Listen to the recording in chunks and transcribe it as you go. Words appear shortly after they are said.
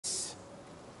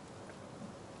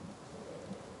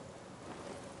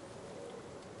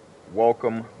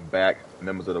Welcome back,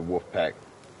 members of the Wolf Pack.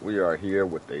 We are here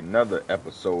with another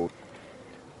episode.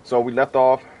 So we left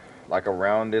off like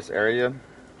around this area.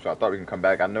 So I thought we can come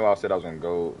back. I know I said I was gonna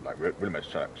go like really much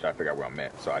try to figure out where I'm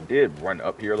at. So I did run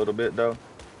up here a little bit though.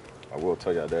 I will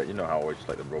tell y'all that. You know how I always just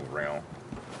like to roll around.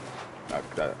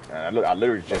 I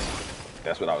literally just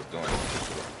that's what I was doing,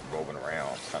 just rolling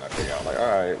around, trying to figure out like, all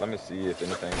right, let me see if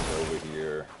anything's over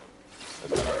here.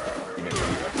 That's gonna make me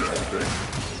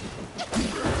upset.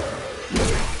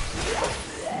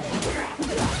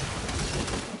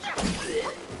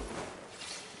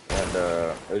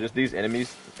 It was just these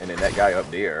enemies, and then that guy up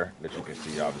there that you can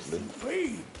see, obviously.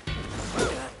 You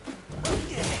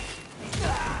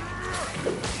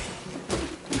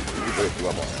put you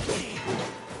up on him.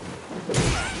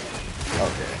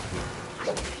 Okay.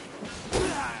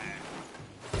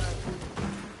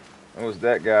 It was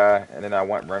that guy, and then I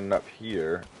went running up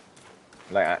here.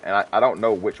 Like, I don't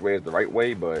know which way is the right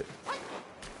way, but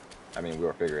I mean,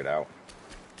 we'll figure it out.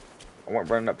 I went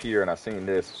running up here and I seen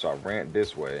this, so I ran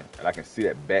this way, and I can see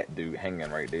that bat dude hanging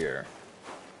right there.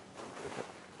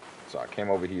 So I came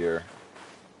over here.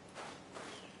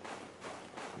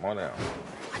 Come on down.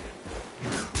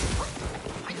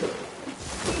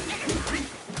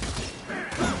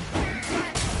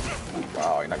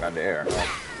 Wow, he knocked out in the air.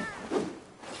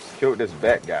 Killed this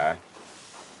bat guy.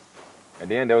 And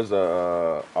then there was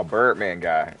a Birdman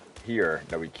guy here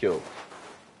that we killed.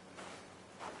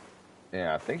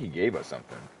 Yeah, I think he gave us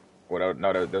something. Well,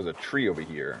 no, there's a tree over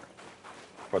here.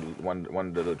 For one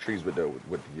of the trees with the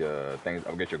things.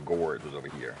 I'll get your gourds was over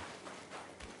here.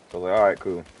 So I was like, all right,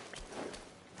 cool.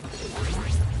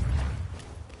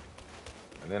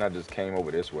 And then I just came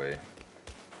over this way,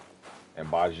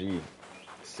 and Baji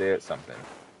said something.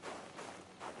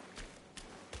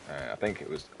 And I think it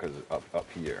was because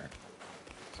up here.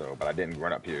 So, but I didn't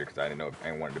run up here because I didn't know if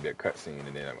I wanted it to be a cutscene,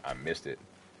 and then I missed it.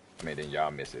 I mean, then y'all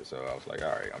miss it, so I was like, all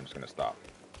right, I'm just gonna stop.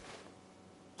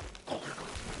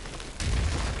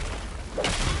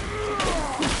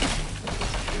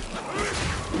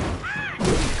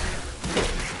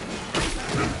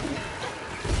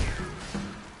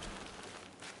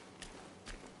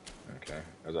 Okay,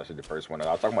 that was actually the first one.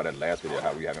 I was talking about that last video,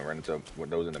 how we haven't run into with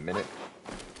those in a minute.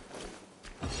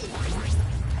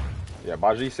 Yeah,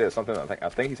 Baji said something. I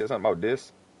think he said something about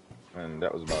this, and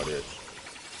that was about it.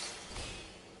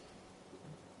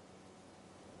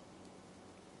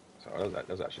 So that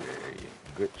was actually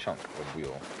a good chunk of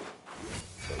wheel.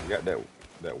 So we got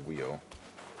that wheel.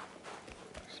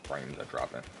 Frames are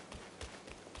dropping.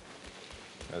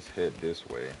 Let's head this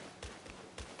way.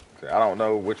 Okay, I don't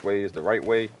know which way is the right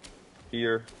way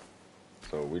here,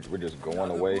 so we're just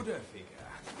going away.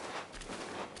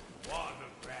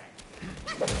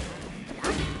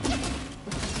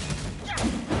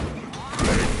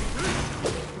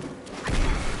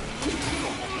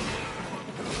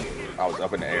 I was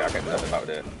up in the air. I can't do nothing about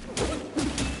that.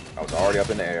 I was already up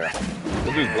in the air.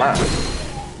 This dude's blind.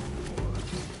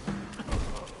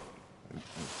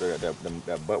 Still got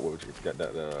that butt which got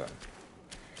that.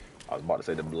 I was about to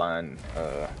say the blind.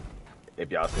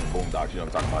 If y'all seen Boondocks, you know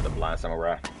what I'm talking about, the blind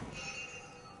samurai.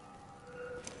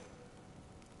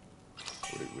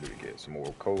 What did we get? Some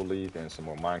more coal leaf and some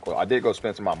more mine core. I did go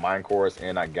spend some of my mine cores,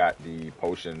 and I got the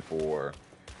potion for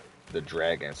the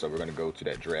dragon. So we're gonna go to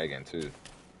that dragon too.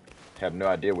 Have no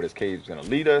idea where this cave is gonna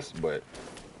lead us, but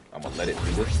I'm gonna let it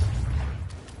lead us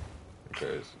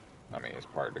because I mean it's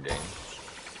part of the game.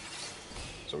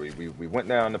 So we went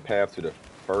down the path to the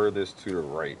furthest to the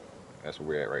right. That's where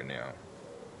we're at right now.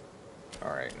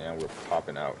 All right, now we're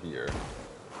popping out here,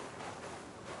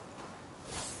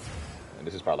 and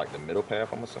this is probably like the middle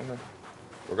path. I'm assuming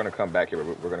we're gonna come back here.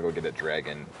 We're gonna go get a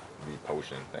dragon, the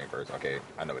potion thing first. Okay,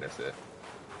 I know what that said.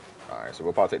 All right, so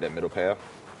we'll probably take that middle path.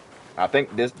 I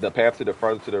think the path to the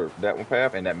further to that one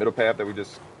path and that middle path that we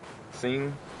just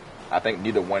seen, I think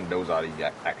neither one of those are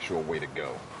the actual way to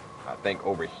go. I think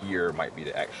over here might be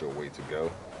the actual way to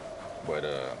go, but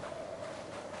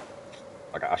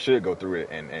like I should go through it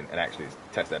and actually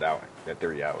test that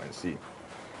theory out and see.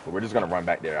 But we're just gonna run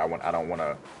back there. I don't want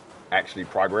to actually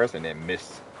progress and then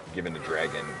miss giving the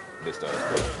dragon this stuff.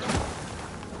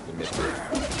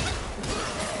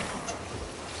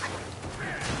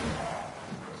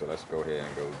 So let's go ahead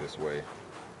and go this way.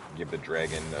 Give the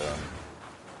dragon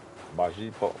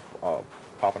Baji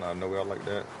popping out of nowhere like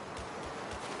that.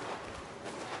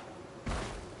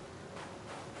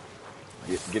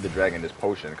 Give the dragon this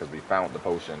potion because we found the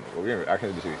potion. Well, I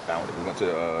can't just say we found it. We went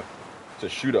to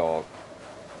Shoe Dog,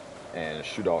 and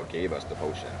Shoe Dog gave us the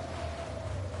potion.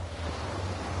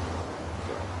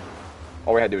 So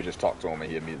All we had to do was just talk to him,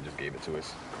 and he immediately just gave it to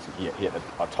us. So he had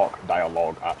a talk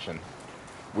dialogue option,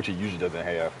 which he usually doesn't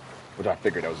have, which I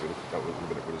figured that was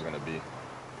what it was going to be.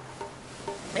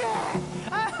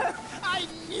 I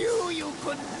knew you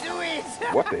could do it!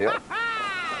 What the hell?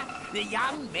 The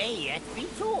young may yet be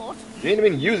taught. You didn't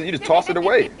even use it, you just tossed it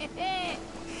away.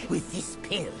 With this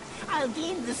pill, I'll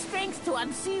gain the strength to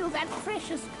unseal that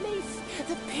precious place,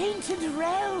 the painted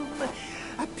realm.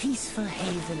 A peaceful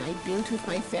haven I built with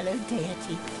my fellow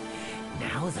deity.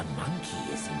 Now the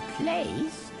monkey is in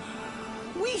place.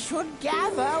 We should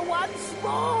gather once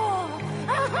more.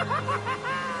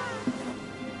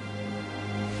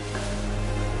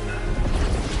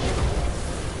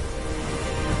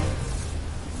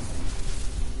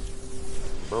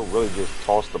 Bro really just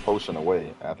tossed the potion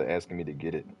away after asking me to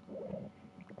get it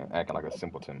and acting like a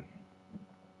simpleton.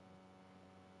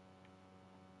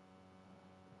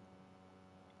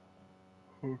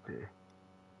 Okay.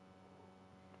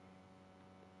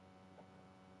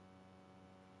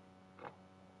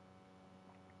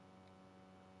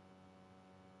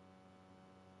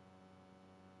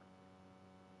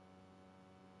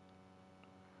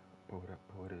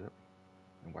 Pull it up,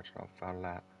 and watch it all fall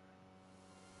out.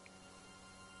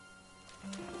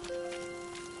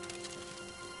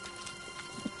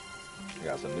 We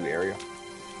got some new area.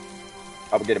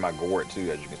 I'm getting my gourd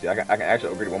too, as you can see. I can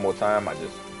actually upgrade it one more time. I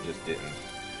just didn't.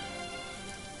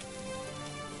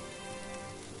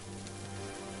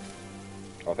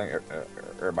 I think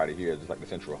everybody here is just like the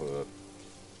central hub.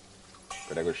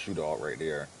 But they go shoot all right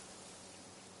there.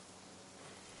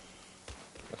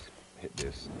 Let's hit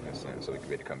this in a sense so we can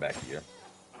be able to come back here.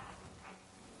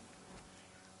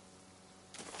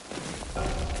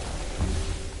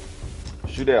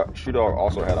 Shootout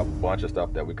also had a bunch of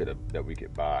stuff that we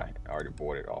could buy. I already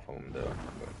bought it off of them though.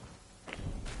 But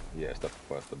yeah, stuff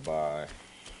for us to buy.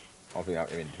 I don't think I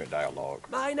have any different dialogue.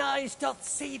 Mine eyes doth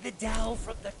see the dell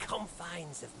from the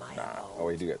confines of my home. Oh,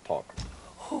 you do get talk.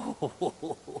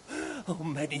 Oh,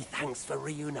 many thanks for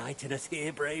reuniting us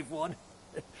here, brave one.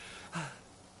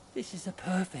 This is a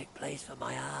perfect place for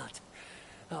my art.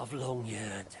 I've long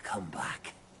yearned to come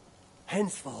back.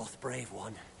 Henceforth, brave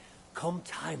one, come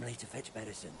timely to fetch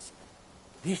medicines.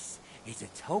 This is a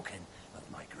token of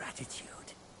my gratitude.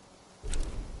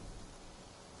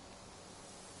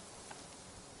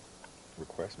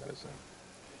 Request medicine.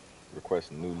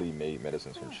 Request newly made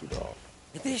medicines from Shudog.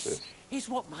 This is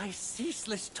what my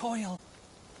ceaseless toil...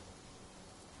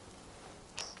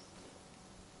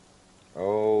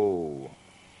 Oh.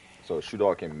 So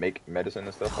Shudog can make medicine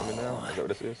and stuff from it now? Is that what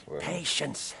this is? Well,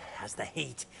 patience, as the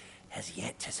heat has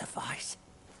yet to suffice.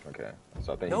 okay.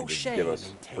 So I think No you can shame give us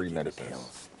in taking free the medicines.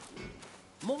 pills.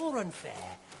 More unfair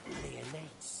are the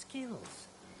innate skills.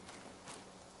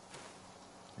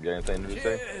 You got anything to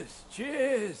say?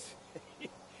 Cheers!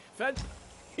 Fan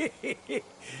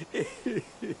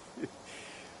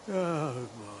oh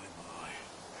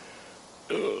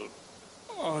my.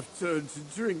 I've turned to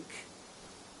drink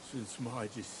since my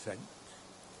descent.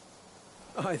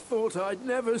 I thought I'd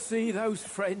never see those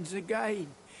friends again,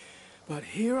 but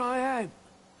here I am,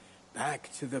 back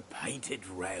to the painted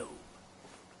realm.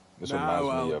 This Now reminds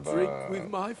me I'll of drink with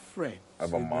my friends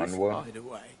of a in this manhwa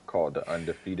hideaway. called the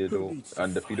Who needs to fight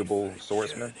Undefeatable for a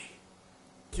Swordsman. journey?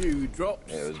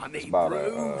 Dewdrops, Yeah, it's honey about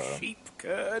brew, a, sheep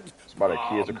curd. It's about a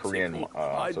kid. It's a palm Korean, tickle. so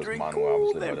I it's drink manhwa all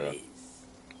obviously, there but is.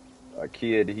 a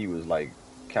kid. He was like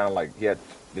kind of like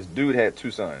this dude had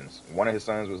two sons. One of his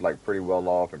sons was like pretty well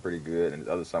off and pretty good, and his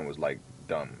other son was like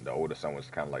dumb. The older son was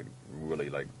kind of like really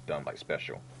like dumb, like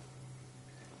special.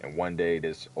 And one day,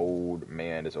 this old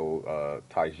man, this old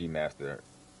Tai Chi master,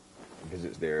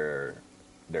 visits their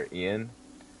inn,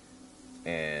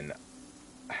 and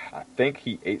I think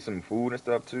he ate some food and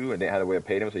stuff too, and didn't have a way to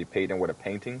pay them, so he paid them with a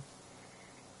painting.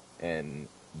 And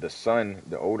the son,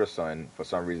 the older son, for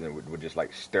some reason would just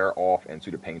like stare off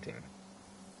into the painting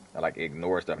and like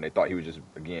ignore stuff, and they thought he was just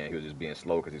being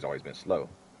slow because he's always been slow.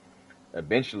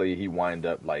 Eventually, he wind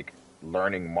up like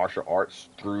learning martial arts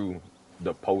through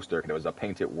the poster. There was a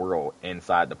painted world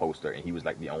inside the poster, and he was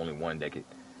like the only one that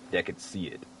could see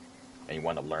it. And he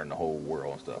wound up learning the whole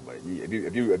world and stuff. But if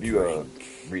you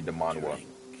read the manhwa,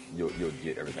 you'll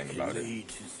get everything about it. Lead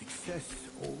to success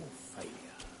or failure.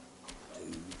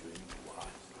 Do drink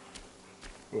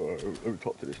wisely. Let me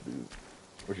talk to this dude.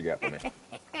 What you got for me?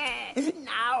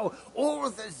 Now all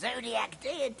the zodiac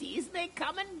deities may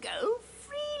come and go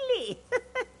freely.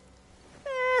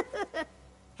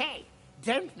 Hey,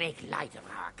 don't make light of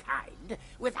our kind.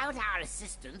 Without our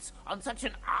assistance on such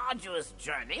an arduous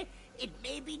journey, it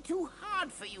may be too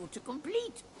hard for you to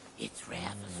complete. It's rare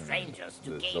for strangers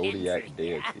to The gain Zodiac entry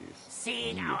here. deities.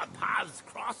 Seeing our paths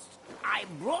crossed, I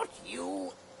brought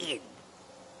you in.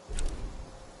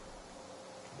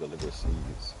 Deliver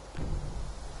seeds.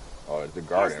 Oh, it's the As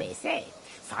garden. they say,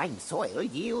 fine soil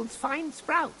yields fine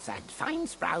sprouts, and fine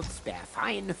sprouts bear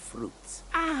fine fruits.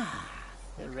 Ah,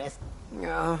 the rest...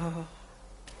 Oh,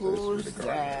 So this is who's the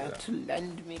garden, there yeah. to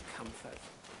lend me comfort?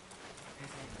 As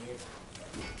I live.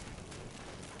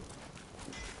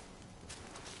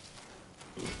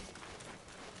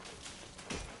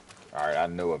 Alright, I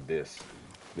know of this.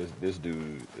 This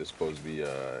dude is supposed to be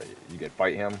you can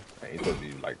fight him and he's supposed to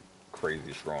be like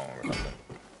crazy strong or something.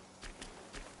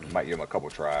 Might give him a couple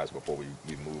tries before we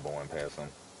move on past him.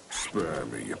 Spare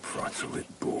me your prattle,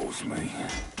 it bores me.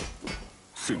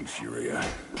 Since you're here,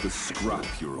 the scrap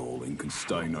you're hauling can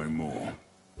stay no more.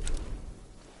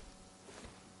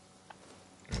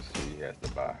 Let's see, he has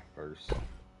to buy first.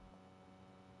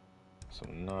 So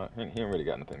not he ain't really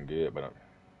got nothing good, but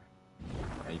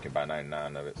and you can buy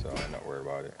 99 of it, so I'm not worried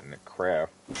about it. And the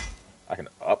craft, I can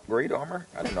upgrade armor?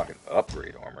 I didn't know I could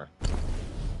upgrade armor.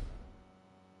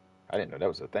 I didn't know that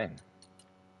was a thing.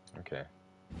 Okay.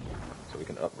 So we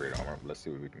can upgrade armor. Let's see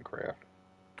what we can craft.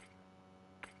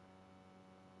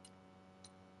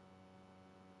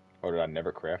 Oh, did I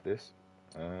never craft this?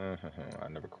 I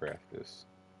never craft this.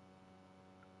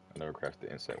 I never crafted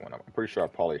the insect one. I'm pretty sure I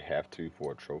probably have to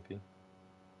for a trophy.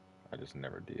 I just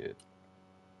never did.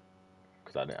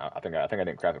 Cause I think I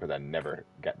didn't craft it because I never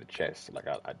got the chest. Like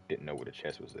I didn't know where the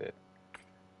chest was at.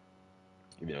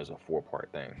 Even though it was a 4-part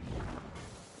thing.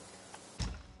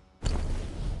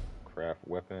 Craft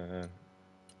weapon.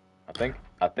 I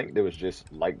think it was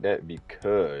just like that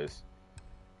because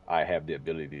I have the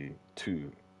ability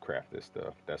to craft this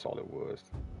stuff. That's all it was.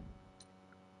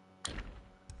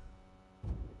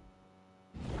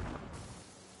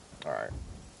 All right.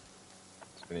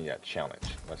 So then you got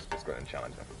challenge. Let's just go ahead and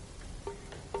challenge him.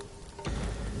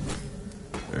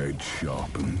 Edge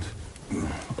sharpened,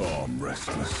 arm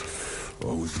restless. I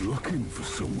was looking for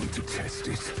someone to test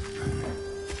it.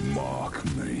 Mark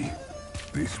me.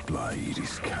 This blade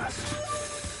is cast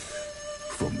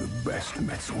from the best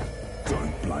metal.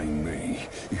 Don't blame me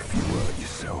if you hurt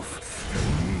yourself.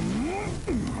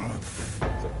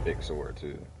 It's a big sword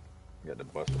too. You got the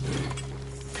buster.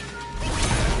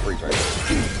 Freeze right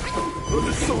there. A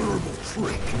dishonorable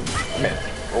trick. Man,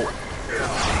 oh.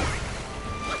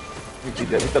 He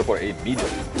teleported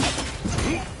immediately.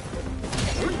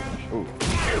 Ooh.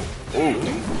 Ooh.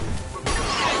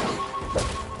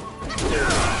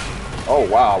 Oh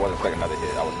wow, I wasn't expecting another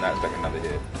hit. I was not expecting another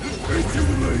hit.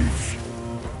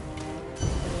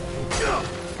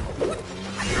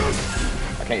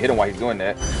 I can't hit him while he's doing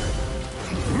that.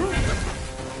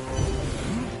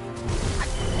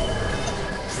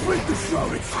 Split the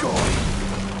shrouded sky.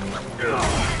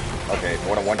 Okay,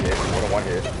 more than one hit. More than one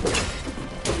hit.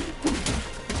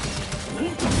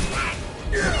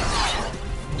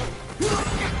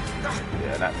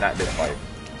 Yeah, not this fight.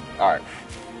 All right.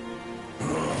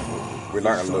 We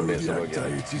learned a little bit, so we'll get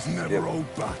it.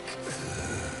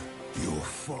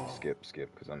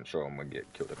 Skip, because I'm sure I'm gonna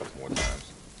get killed a couple more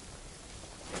times.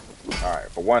 All right,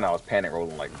 for one, I was panic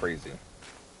rolling like crazy.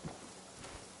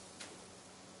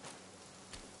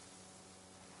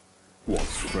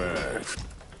 What's fair?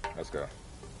 Let's go.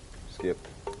 Skip.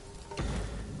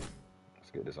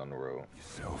 Let's get this on the road.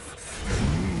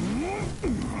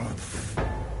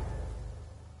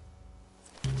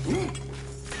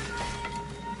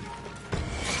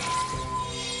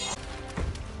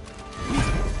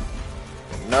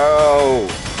 No!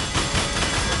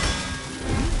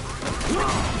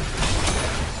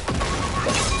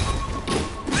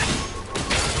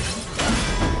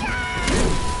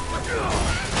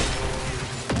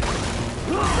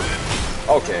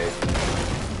 Okay.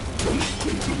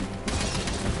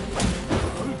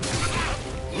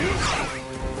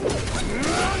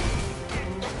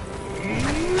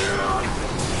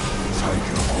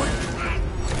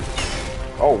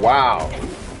 Oh wow.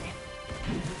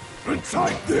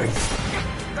 Take this.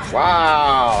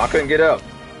 Wow, I couldn't get up.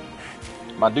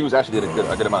 My dudes actually did a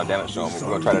good amount of damage to him.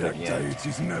 We're gonna try that again.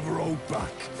 Never hold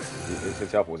back.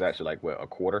 His health was actually like what, a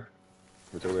quarter?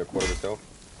 Which over a quarter of his health.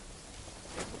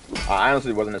 I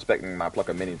honestly wasn't expecting my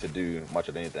Plucker Mini to do much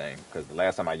of anything because the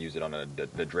last time I used it on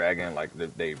the dragon, like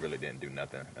they really didn't do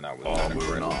nothing, and I was not Armor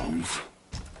and impressed. arms.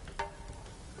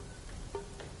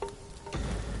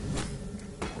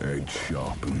 Edge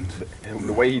sharpened.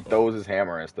 The way he throws his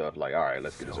hammer and stuff, like, all right,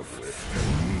 let's get this over with.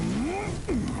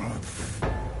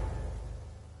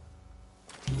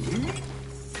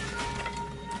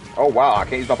 Oh wow, I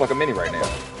can't use my Plucker Mini right now.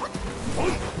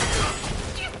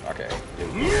 Okay,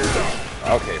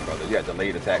 Okay, brother, you got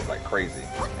delayed attacks like crazy,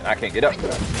 and I can't get up to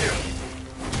that.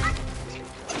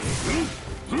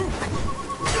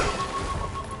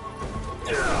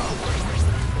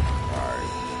 Alright.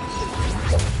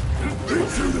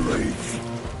 Into the leaves.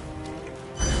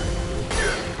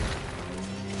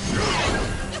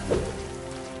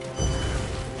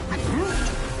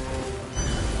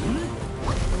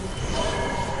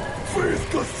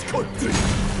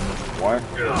 One,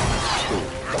 two.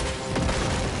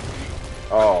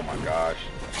 Oh my gosh.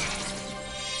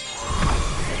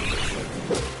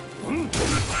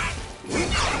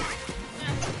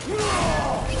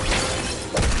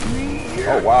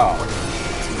 Oh wow.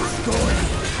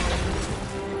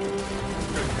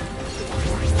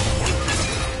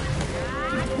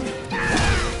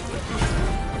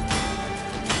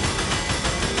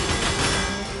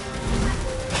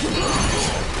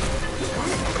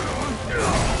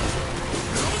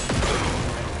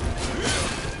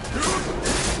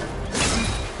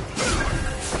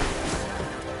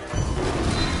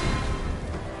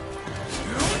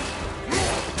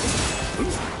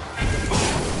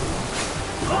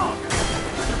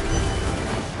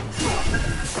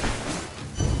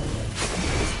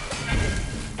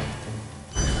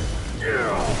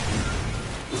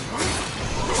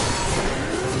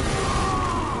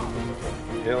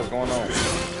 What's going on?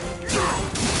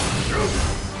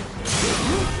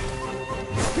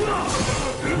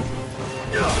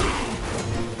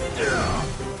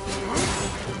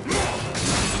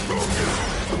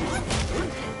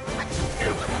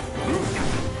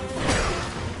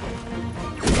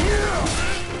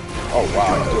 Oh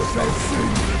wow,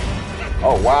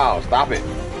 oh wow, stop it.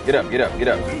 Get up, get up, get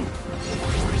up.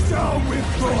 Down with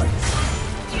points.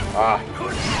 Ah.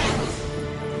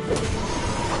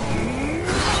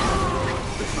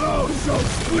 Oh, so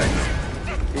split.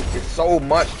 It's so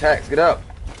much tax. Get up.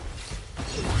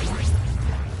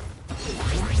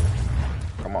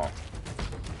 Come on.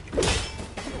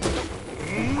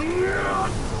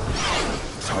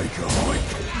 Take a hike.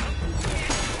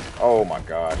 Oh my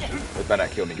gosh. This better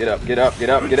not kill me. Get up, get up, get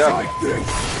up, get up. Take this.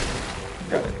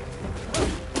 Got it.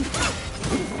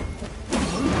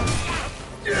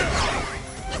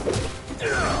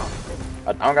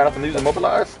 I don't got nothing to use to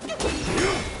mobilize.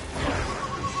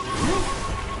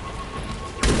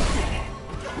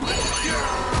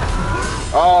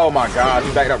 Oh my god,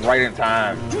 you backed up right in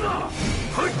time. That's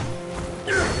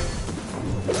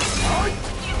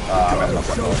not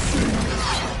funny.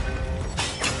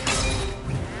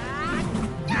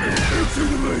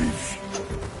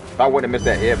 If I wouldn't have missed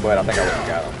that headbutt, I think I would have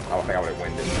got him. I think I would have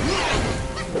won this.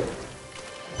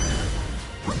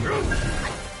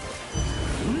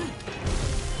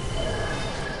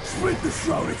 Split the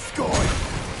shrouded sky.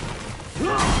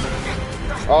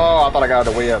 Oh, I thought I got out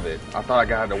of the way of it. I thought I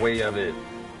got out of the way of it.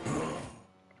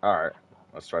 Alright,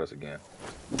 let's try this again.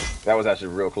 That was actually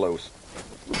real close.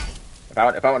 If I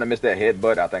wouldn't have missed that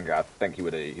headbutt, I think he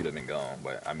would have been gone,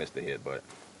 but I missed the headbutt.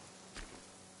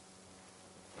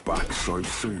 Back so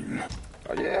soon.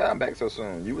 Oh yeah, I'm back so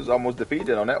soon. You was almost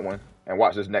defeated on that one. And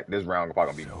watch this round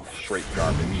probably gonna be straight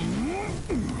garbage.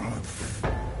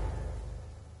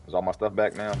 Is all my stuff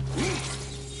back now?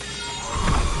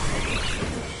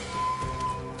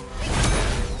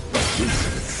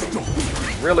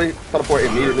 Really? Teleport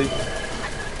immediately?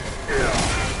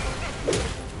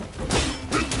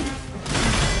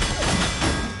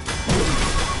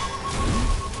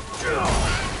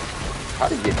 How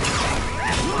did he get me?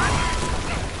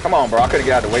 Come on, bro. I couldn't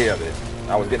get out of the way of it.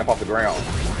 I was getting up off the ground.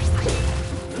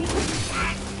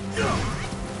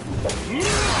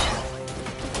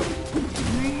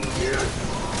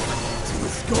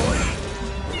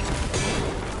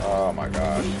 Oh my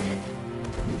gosh.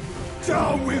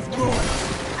 Down with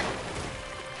might.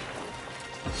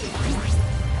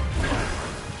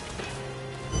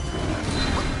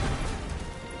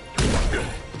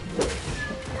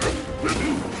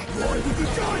 Ride with the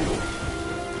dial.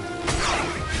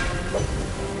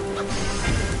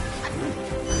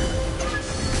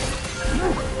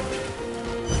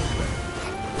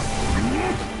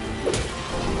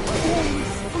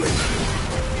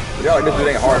 Y'all like this dude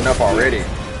ain't hard enough already.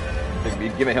 Just be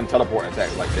giving him teleporting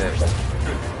attacks like that.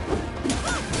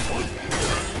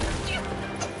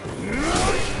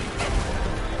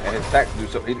 And his attacks do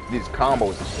so. These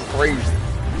combos is crazy.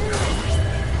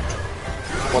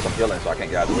 Plus I'm healing, so I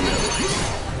can't get out of the way of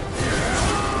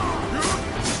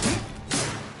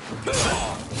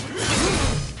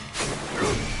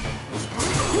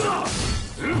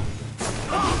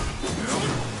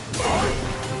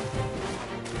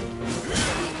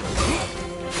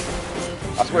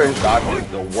I swear his dodge is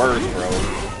the worst, bro.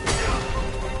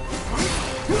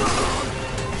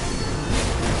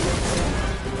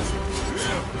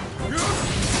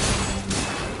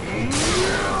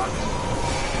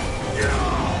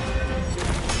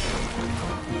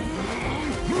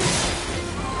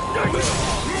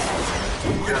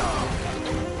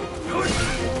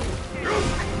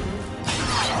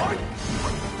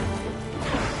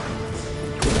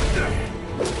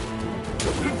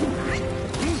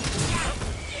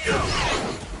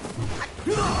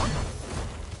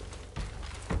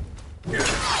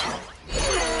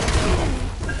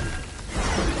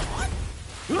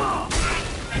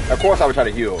 Of course I would try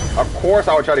to heal. Of course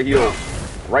I would try to heal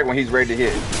right when he's ready to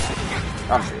hit.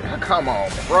 Come on,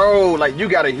 bro. Like, you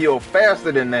gotta heal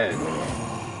faster than that.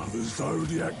 The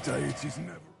Zodiac deities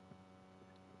never...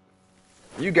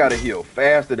 You gotta heal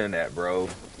faster than that, bro.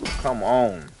 Come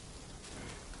on.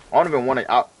 I don't even want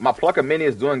to... My Plucker Mini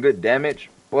is doing good damage,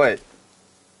 but...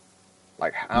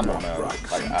 Like, I don't know.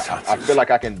 Like, I feel like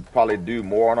I can probably do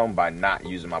more on him by not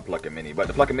using my Plucker Mini. But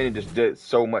the Plucker Mini just did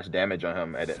so much damage on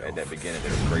him at that beginning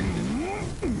that it's crazy.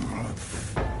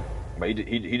 But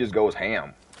he just goes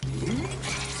ham.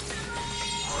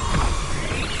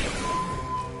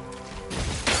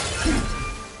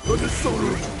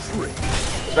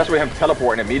 Especially him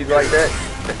teleporting immediately like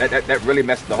that. That really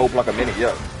messes the whole Plucker Mini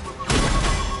up.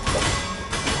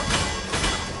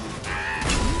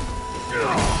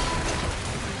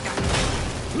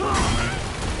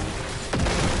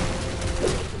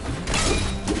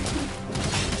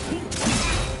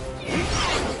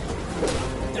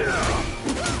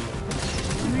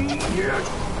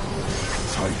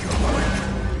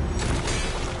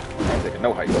 I'm taking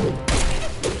no height.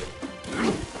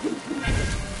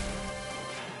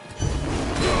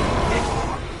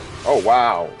 Oh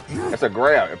wow, that's a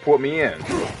grab. It pulled me in.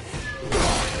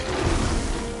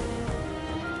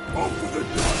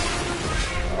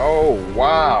 Oh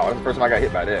wow, that's the first time I got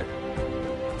hit by that.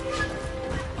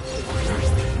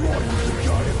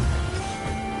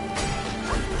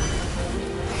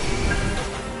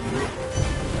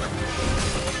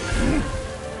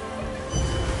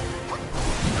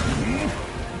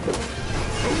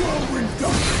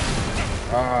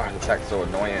 Ah, this attack's so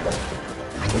annoying.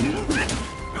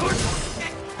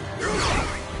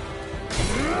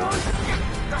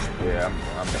 Yeah,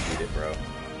 I'm defeated, bro.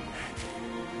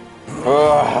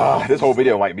 This whole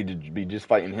video might be just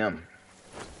fighting him.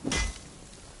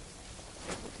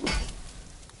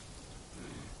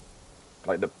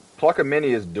 Like, the Plucker Mini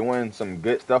is doing some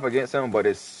good stuff against him, but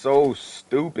it's so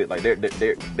stupid. Like,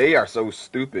 they are so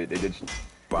stupid. They just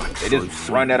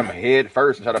run at him head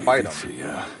first and try to fight him.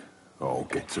 Yeah, I'll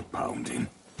get to pounding.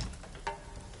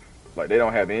 Like, they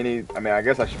don't have any... I mean, I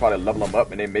guess I should probably level them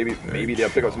up, and then maybe they'll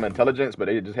pick up some intelligence, but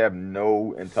they just have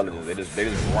no intelligence. They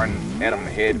just run at them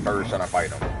head first trying to fight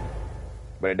them.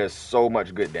 But it does so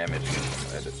much good damage.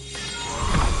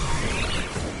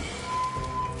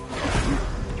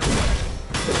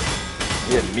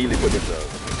 He immediately put this up.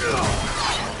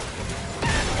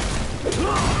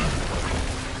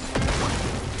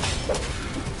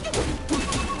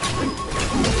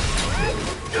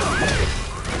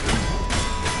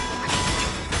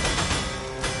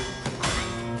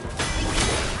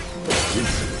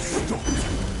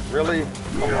 Really?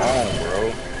 Come on,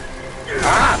 bro.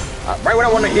 Ah! Right when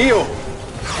I want to heal.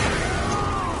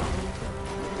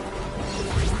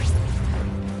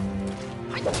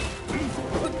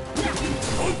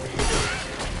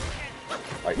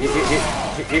 Like,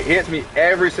 it hits me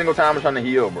every single time I'm trying to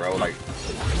heal, bro. Like,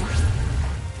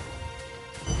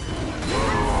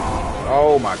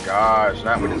 oh my gosh,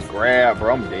 not with this grab,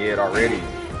 bro. I'm dead already.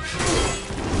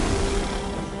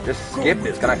 Just skip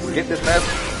this. Can I skip this mess?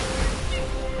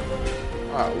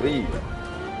 Ah, leave.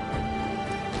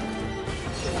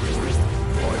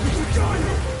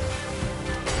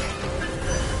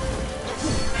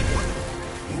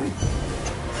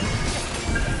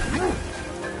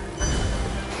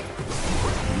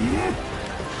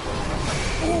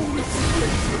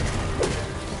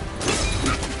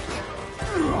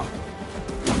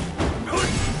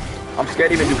 I'm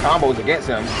scared to even do combos against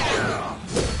him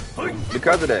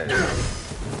because of that.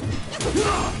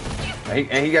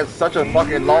 And he got such a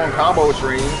fucking long combo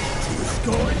stream.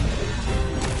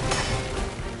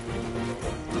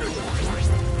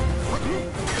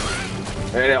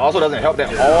 And it also doesn't help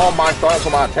that all my starts for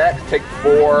my attacks take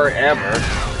forever.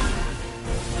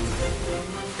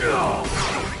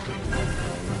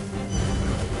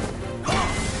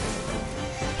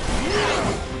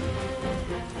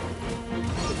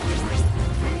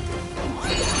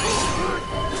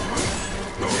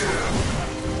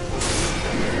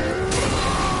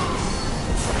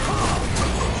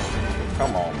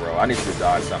 Come on, bro. I need to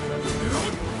dodge something.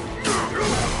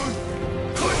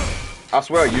 I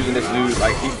swear, using this dude,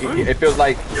 like, it feels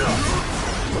like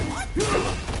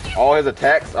all his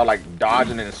attacks are like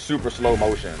dodging in super slow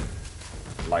motion.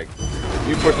 Like,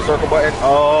 you push the circle button.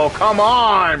 Oh, come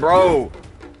on, bro.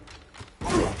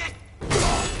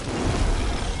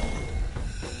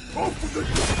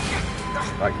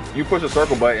 Like, you push the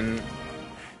circle button,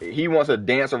 he wants to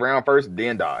dance around first,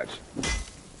 then dodge.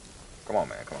 Come on,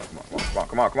 man. Come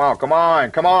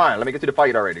on. Let me get to the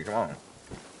fight already. Come on.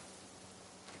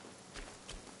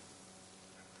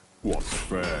 What's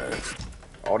fair?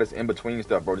 All this in between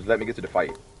stuff, bro. Just let me get to the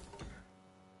fight.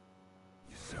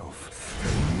 Yourself.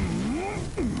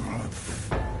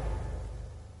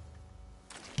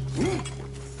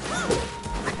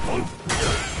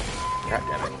 God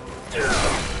damn it.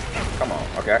 Come on.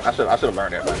 Okay, I should have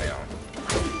learned that by now.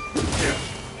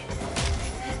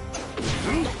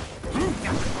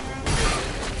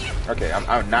 Okay,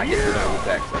 I'm not getting through those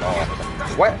attacks at all.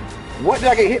 What did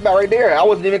I get hit by right there? I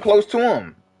wasn't even close to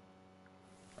him.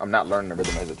 I'm not learning the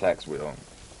rhythm of his attacks, Will.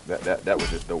 That was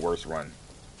just the worst run.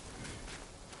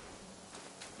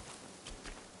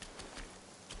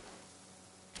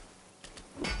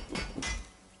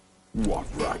 What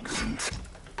rags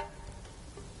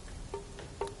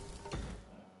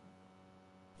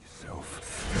yourself.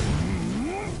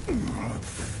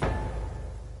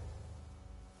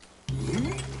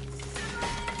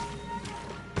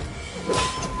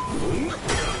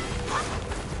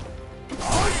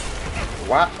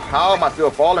 Why? How am I still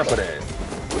falling for that?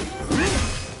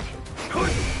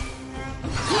 Okay,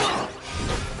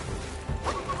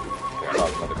 I thought it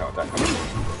was another counterattack coming.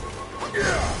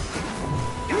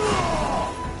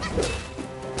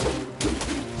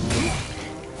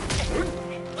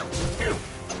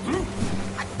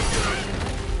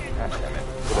 God damn it.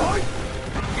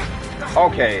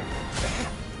 Okay.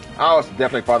 I was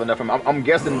definitely farther enough from him. I'm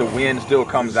guessing the wind still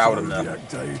comes out enough.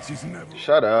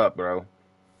 Shut up, bro.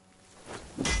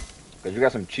 Because you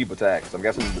got some cheap attacks. I'm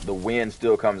guessing the wind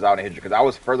still comes out and hits you. Because I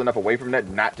was further enough away from that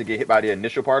not to get hit by the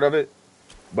initial part of it,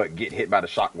 but get hit by the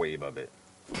shockwave of it.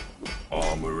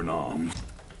 Armor and arms.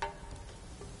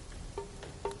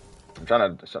 I'm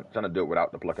trying to do it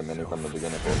without the plucking menu from the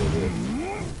beginning for a little bit.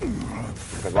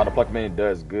 Because while the plucking menu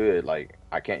does good, like,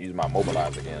 I can't use my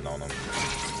mobilize again on them.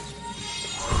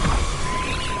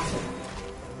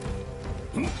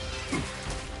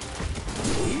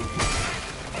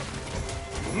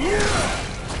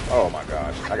 Oh my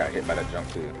gosh, I got hit by that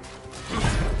jump too.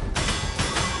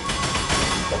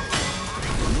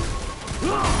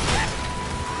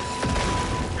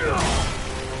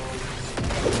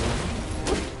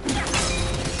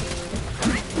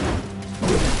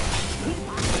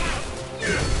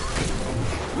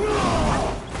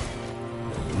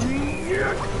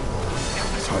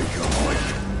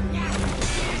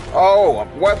 Oh,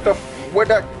 what the? What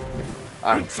the?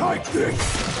 Take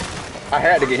this. I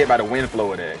had to get hit by the wind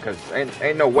flow of that, because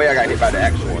ain't no way I got hit by the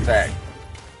actual attack.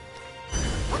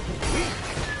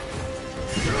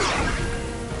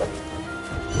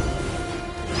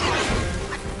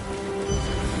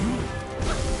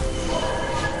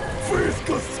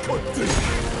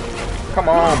 Come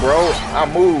on, bro. I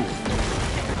moved.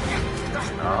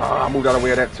 I moved out of the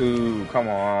way of that too. Come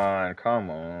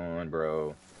on,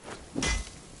 bro.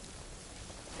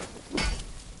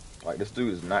 Like, this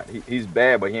dude is not, he's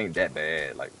bad, but he ain't that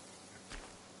bad. Like,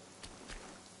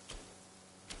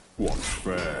 what's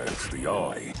fair is the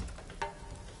eye.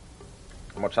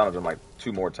 I'm gonna challenge him like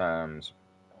 2 more times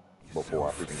before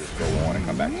I freaking just go on and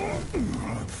come back to him.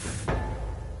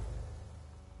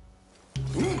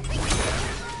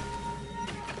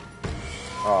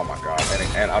 Oh my god,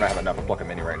 and I don't have enough to pluck him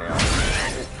mini right now.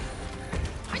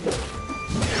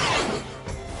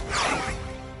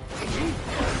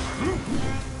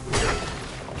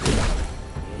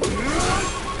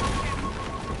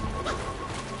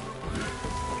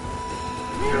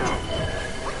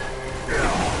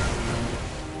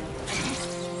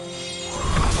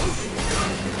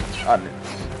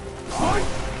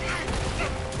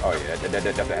 Oh yeah, that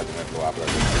definitely has a wind flow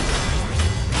operator.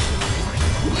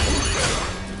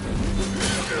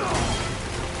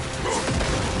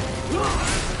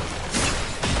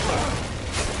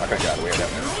 I could've got out of the way of that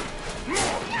one.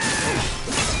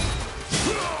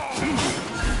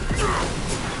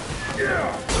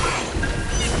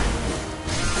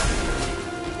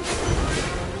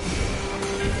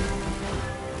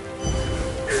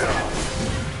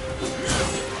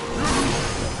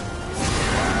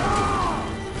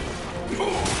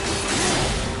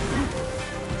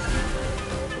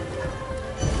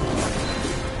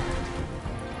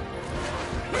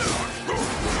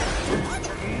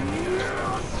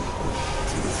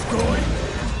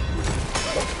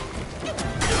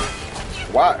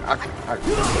 Why?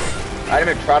 I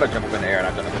didn't even try to jump up in the air, and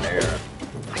I jumped up in the air.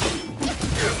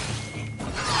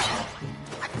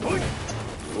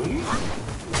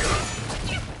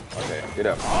 Okay, get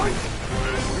up.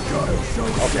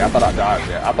 Okay, I thought I dodged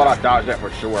that. I thought I dodged that for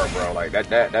sure, bro. Like,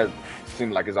 that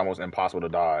seemed like it's almost impossible to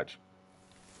dodge.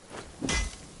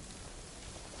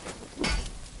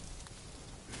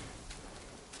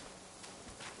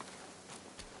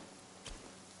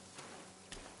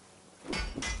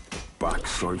 back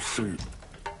so soon.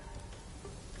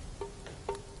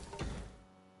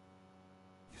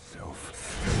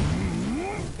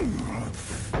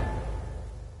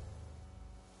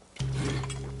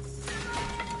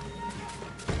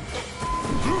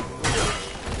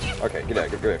 Okay, get out,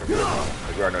 get away from me. You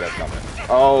already know that's coming.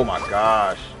 Oh my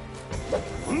gosh.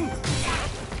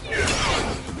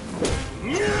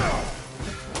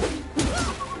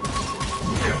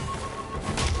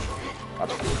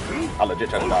 I legit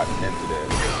tried to dodge into that.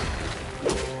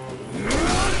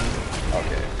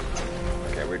 Okay.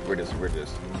 Okay, we're just.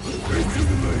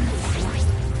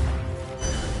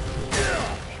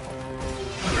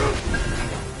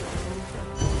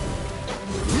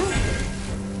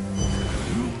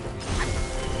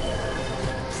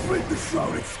 The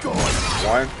shrouded sky.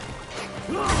 1,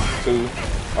 2,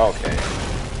 okay.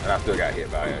 And I still got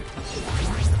hit by it.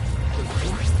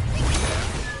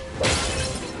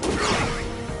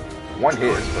 One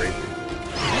hit is crazy.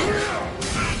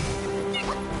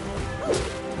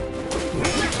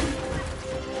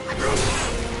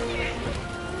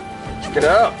 Get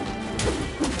up!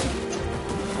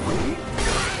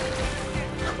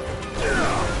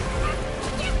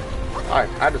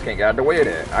 I just can't get out of the way of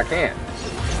that. I can't.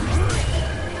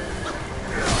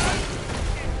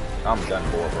 I'm done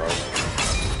for, bro.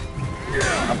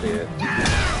 I'm dead.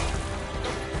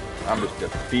 I'm just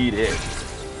defeated.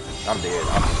 I'm dead.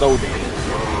 I'm so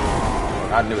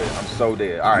dead. I knew it. I'm so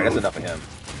dead. Alright, that's enough of him.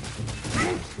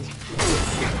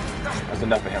 That's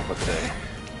enough of him for today.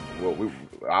 Well,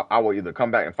 I will either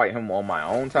come back and fight him on my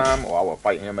own time, or I will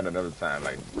fight him at another time.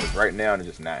 Like, right now, it's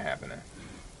just not happening.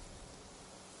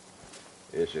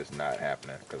 It's just not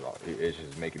happening, because it's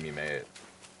just making me mad.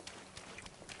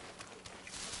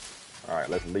 Alright,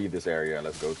 let's leave this area and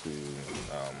let's go to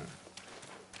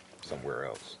somewhere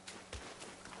else.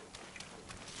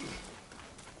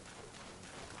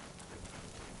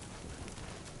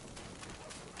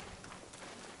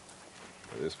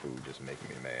 This food just making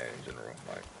me mad in general.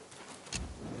 Like,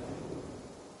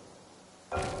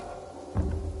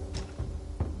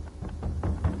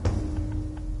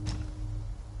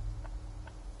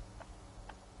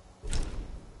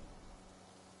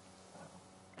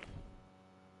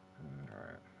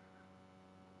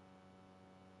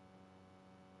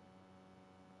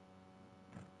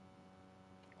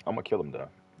 I'm gonna kill him though.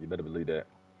 You better believe that.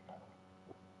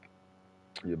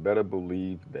 You better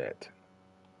believe that.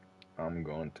 I'm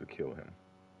going to kill him.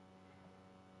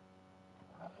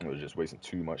 I was just wasting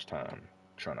too much time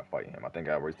trying to fight him. I think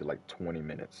I wasted like 20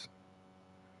 minutes.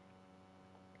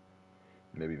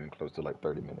 Maybe even close to like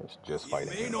 30 minutes just fighting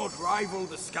him. It may not rival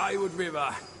the Skyward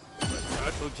River, but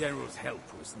Turtle General's help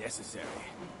was necessary.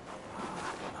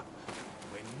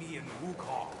 When me and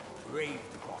WuKong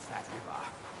braved across that river.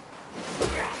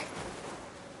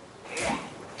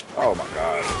 Oh my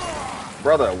god.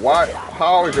 Brother, why?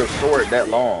 How is your sword that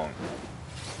long?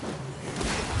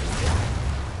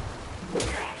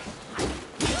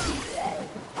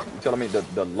 You telling me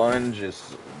the lunge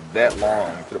is that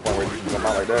long to the point where you can come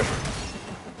out like that?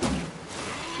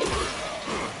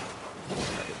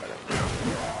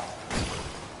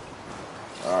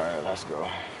 Alright, let's go.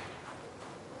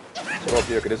 Let's go up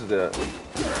here, because this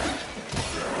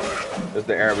is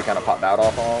the area we kind of popped out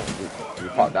off on. We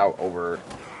popped out over,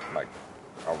 like,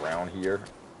 around here.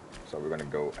 So we're gonna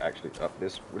go actually up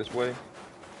this way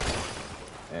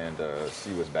and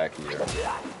see what's back here.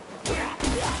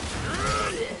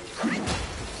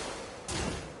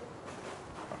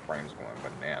 My frame's going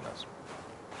bananas.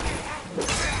 I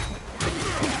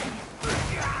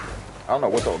don't know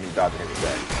what's up with me dodging his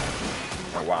attack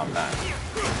and why I'm not.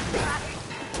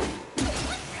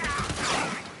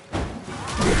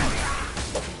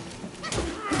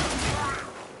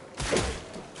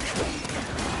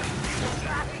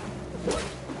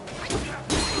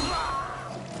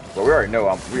 But we already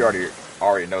know. We already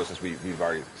know, since we've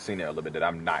already seen it a little bit, that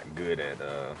I'm not good at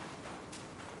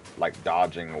like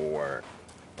dodging or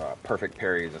perfect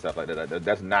parries and stuff like that.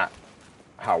 That's not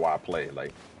how I play.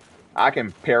 Like, I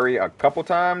can parry a couple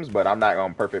times, but I'm not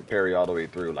gonna perfect parry all the way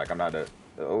through. Like, I'm not a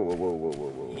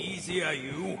whoa. Easier,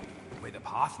 you. Where the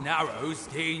path narrows,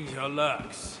 danger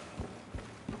lurks.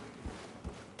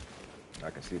 I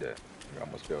can see that. I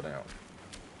almost fell down.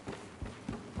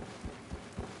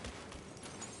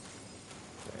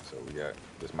 So we got,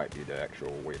 this might be the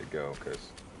actual way to go,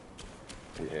 because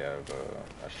we have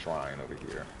a shrine over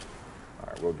here.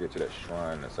 Alright, we'll get to that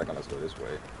shrine in a second. Let's go this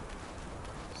way.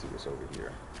 See what's over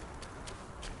here.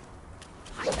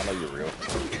 I know you're real.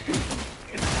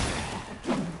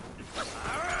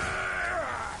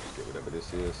 Get whatever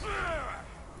this is.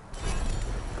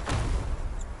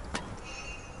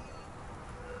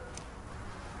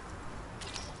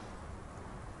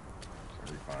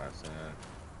 fine sand.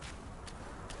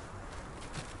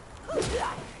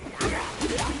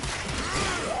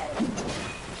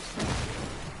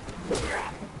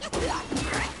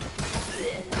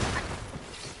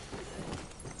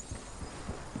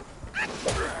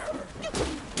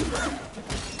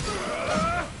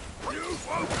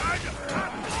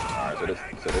 Alright,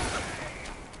 so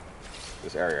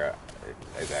this area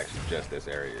is actually just this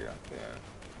area. Yeah.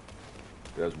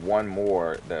 There's one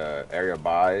more, the area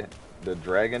by the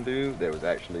dragon dude, there was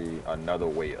actually another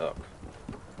way up.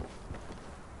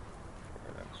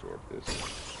 Absorb this.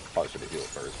 Probably should have healed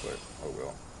first, but oh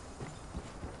well.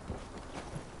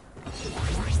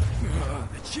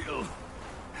 The chill.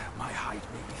 My hide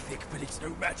may be thick, but it's no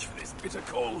match for this bitter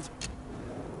cold.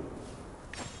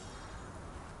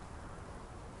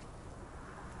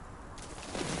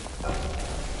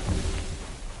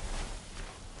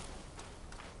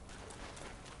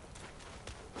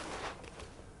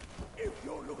 If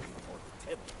you're looking for the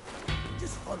temple,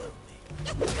 just follow me.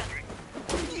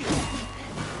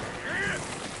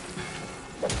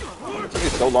 It took me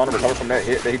so long to recover from that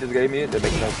hit that he just gave me. That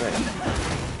makes no sense.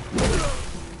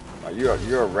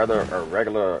 You're a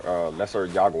regular lesser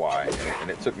Yagwai,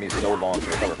 and it took me so long to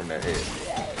recover from that hit.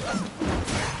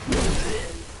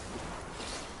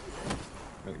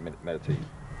 Meditate.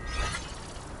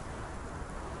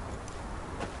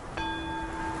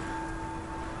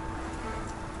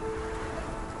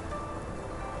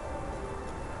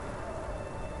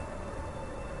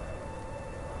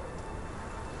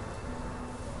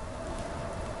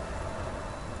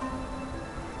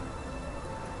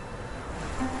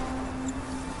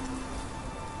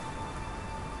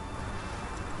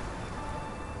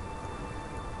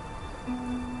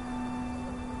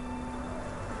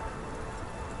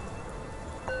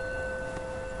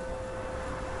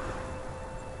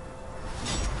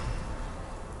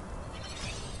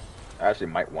 I actually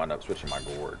might wind up switching my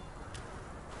gourd.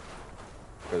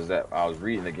 Because that I was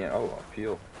reading again. Oh,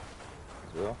 appeal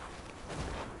as well.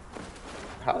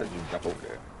 How did you jump over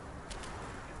there?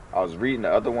 I was reading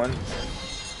the other one,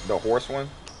 the horse one,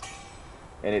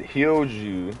 and it heals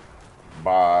you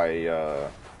by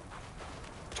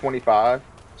 25.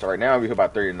 So right now we heal by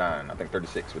 39, I think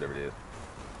 36, whatever it is.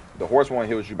 The horse one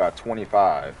heals you by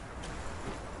 25,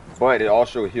 but it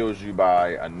also heals you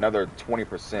by another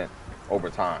 20% over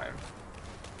time.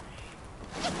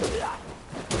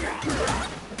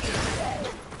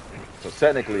 So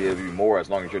technically it'll be more as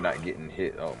long as you're not getting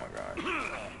hit. Oh my god.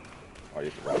 Oh,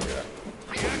 you have to route that.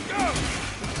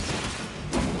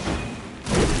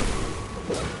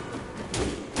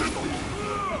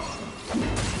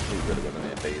 He really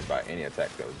wasn't phased by any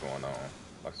attack that was going on.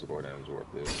 Let's go ahead and absorb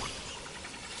this.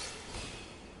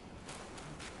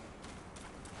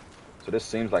 So this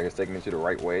seems like it's taking me to the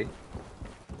right way,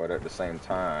 but at the same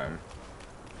time,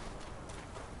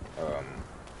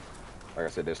 like I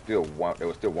said, there was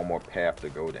still one more path to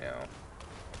go down.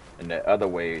 And that other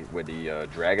way where the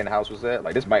dragon house was at,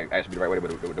 like this might actually be the right way,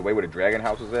 but the way where the dragon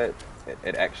house was at,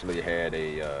 it actually had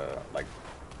a like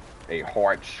a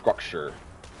hard structure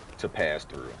to pass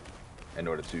through in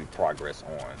order to progress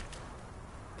on.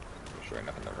 I'm sure ain't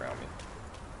nothing around me.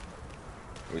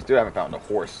 We still haven't found the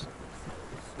horse.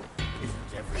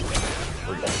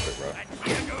 Where you going, bro?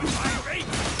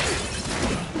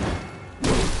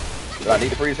 Do I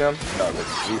need to freeze him? No,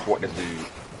 because we fought this dude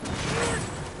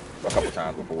a couple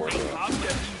times before. So.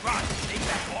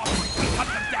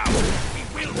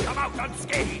 We will come out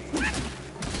unscathed.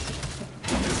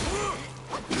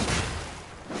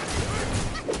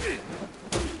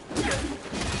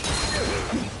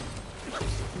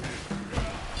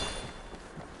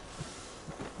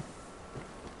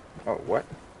 Oh, what?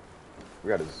 We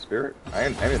got his spirit? I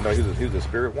didn't know he was a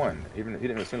spirit one. He didn't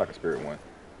even seem like a spirit one.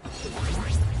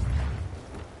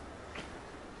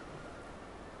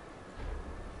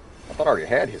 I thought I already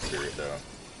had his spirit though.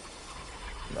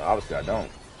 No, obviously I don't.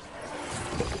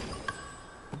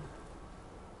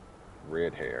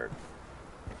 Red haired.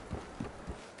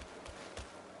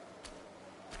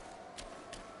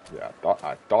 Yeah, I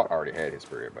thought I already had his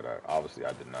spirit, but obviously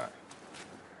I did not.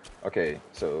 Okay,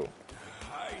 so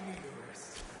I need a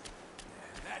rest.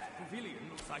 That pavilion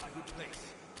looks like a good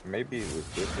place. maybe it was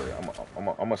this way. I'm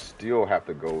gonna still have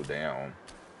to go down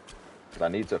because I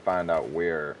need to find out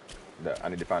where. I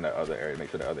need to find that other area. Make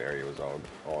sure the other area was all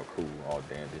cool, all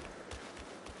dandy.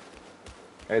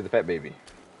 Hey, the fat baby.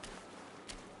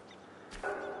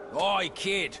 Oi,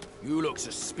 kid. You look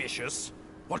suspicious.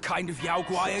 What kind of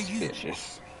Yaogwai are you?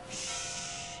 Suspicious.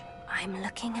 I'm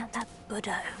looking at that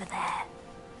Buddha over there.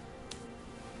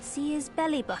 See his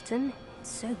belly button?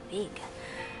 It's so big.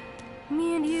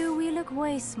 Me and you, we look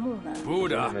way smaller.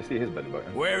 Buddha? I see his belly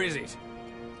button. Where is it?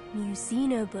 You see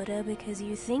no Buddha because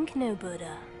you think no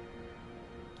Buddha.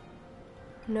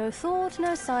 No thought,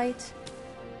 no sight.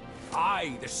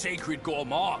 I, the sacred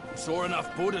gourmand, saw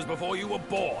enough Buddhas before you were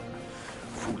born.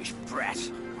 Foolish brat.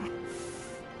 You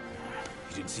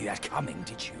didn't see that coming,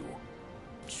 did you?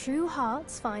 True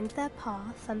hearts find their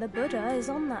path, and the Buddha is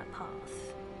on that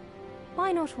path.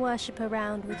 Why not worship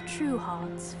around with true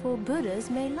hearts, for Buddhas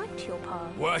may light your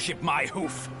path. Worship my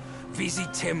hoof.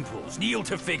 Visit temples, kneel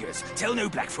to figures, tell no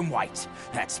black from white.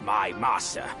 That's my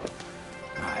master.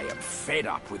 I am fed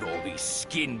up with all these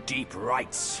skin-deep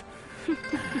rites.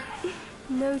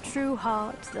 No true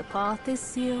heart, the path is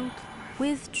sealed.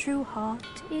 With true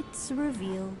heart, it's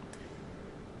revealed.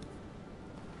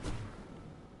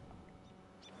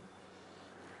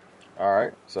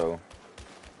 Alright, so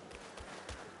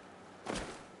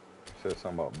said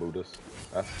something about Buddhists.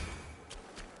 Let's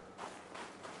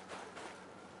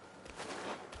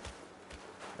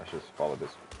just follow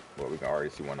this. Well, we can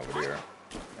already see one over there.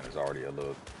 And there's already a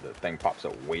little, the thing pops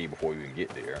up way before we even get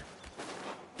there.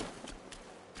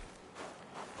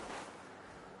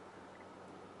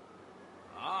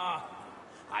 Ah,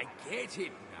 I get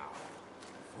it now.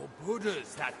 For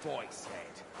Buddhas, that boy said.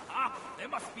 Ah, there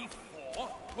must be 4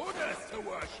 Buddhas to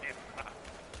worship.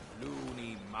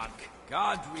 Loony monk.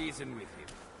 Can't reason with him.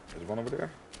 There's one over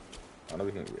there. I know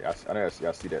we can. I know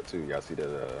y'all see that too. Y'all see that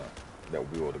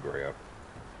that wheel to grab.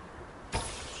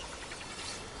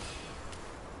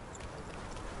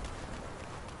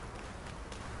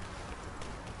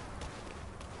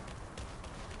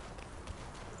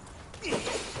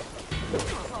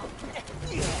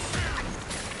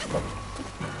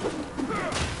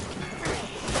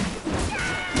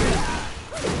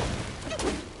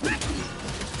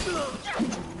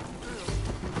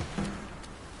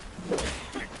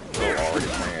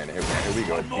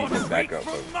 Back up,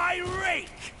 from my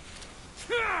rake.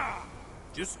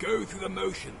 Just go through the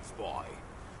motions, boy.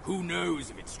 Who knows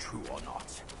if it's true or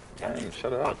not? Dang,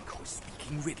 shut up. Uncle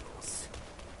speaking riddles.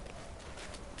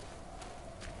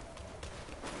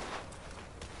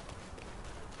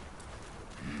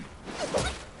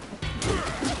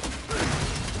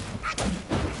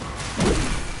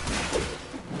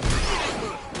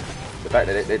 The fact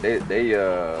that they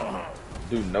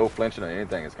do no flinching or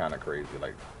anything is kind of crazy.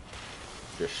 Like,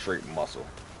 just straight muscle.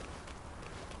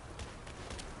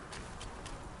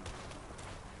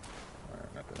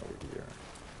 Alright, nothing over here.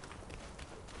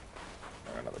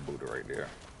 Alright, another Buddha right there.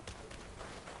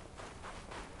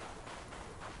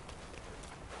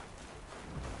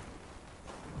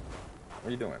 What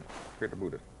are you doing? Create the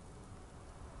Buddha.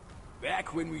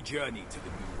 Back when we journeyed to the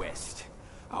New West,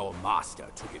 our master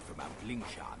took it from Mount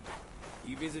Lingshan.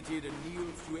 He visited and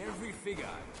kneeled to every figure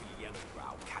until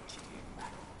Yellowbrow captured him.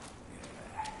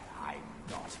 I'm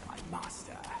not my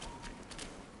master.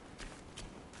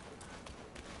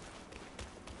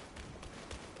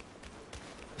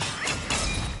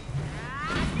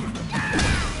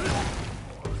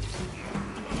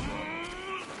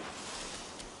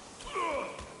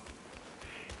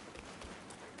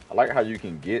 I like how you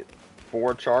can get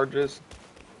 4 charges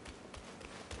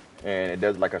and it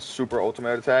does like a super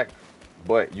ultimate attack,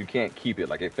 but you can't keep it.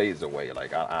 Like, it fades away.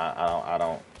 Like, I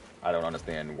don't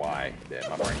understand why that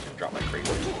my brain just dropped like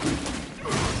crazy.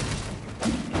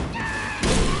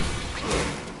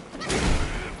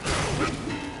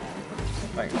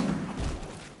 Thanks.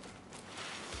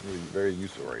 Really very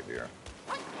useful right there.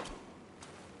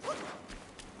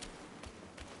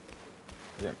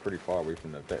 Getting pretty far away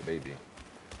from the fat baby.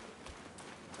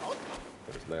 For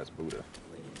this last Buddha.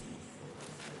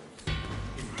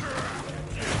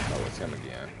 Oh, it's him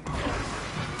again.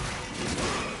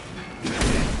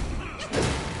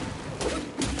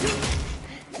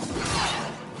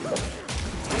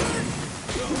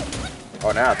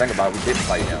 Oh, now I think about it, we didn't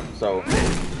fight him. So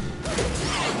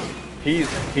he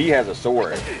has a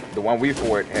sword. The one we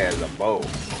fought has a bow.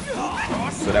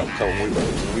 So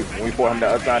when we fought him the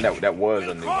other time, that was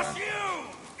a new one.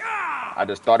 I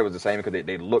just thought it was the same because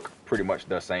they look pretty much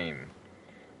the same,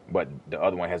 but the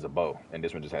other one has a bow and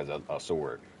this one just has a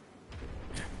sword.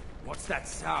 What's that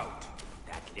sound?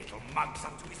 That little monk's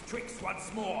up to his tricks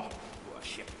once more.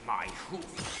 Worship my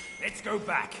hoof. Let's go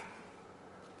back.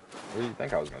 What do you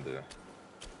think I was gonna do?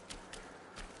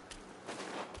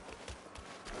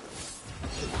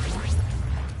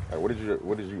 Like,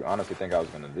 what did you honestly think I was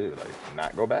gonna do? Like,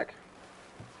 not go back?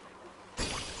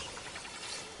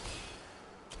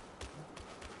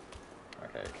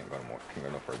 Okay, can't go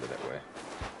no further that way.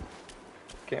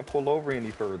 Can't pull over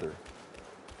any further.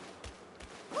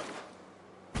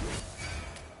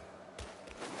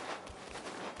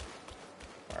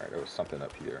 nothing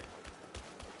up here.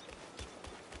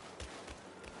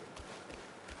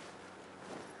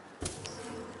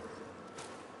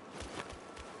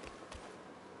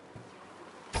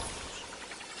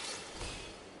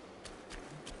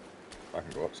 I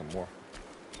can go up some more.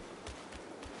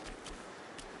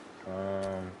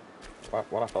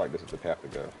 Why I feel like this is the path to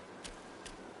go?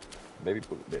 Baby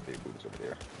boots over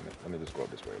there. Let me just go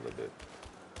up this way a little bit.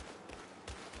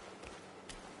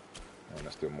 And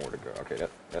there's still more to go. Okay,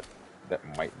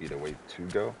 that might be the way to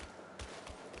go.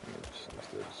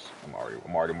 I'm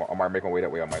already making my way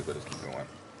that way. I might as well just keep going,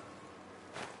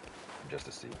 just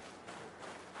to see.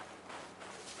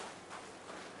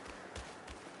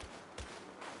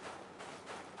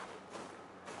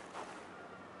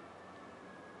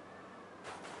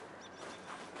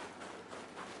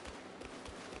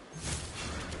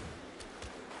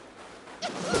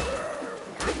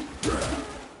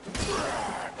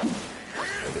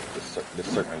 This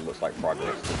certainly looks like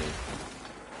progress to me.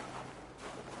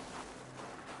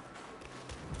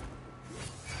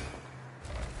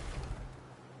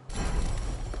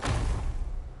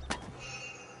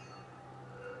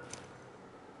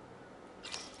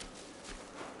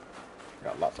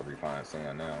 Got lots of refined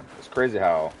sand now. It's crazy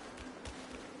how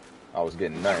I was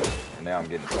getting none, and now I'm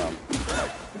getting some.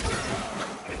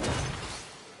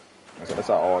 So that's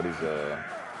how all these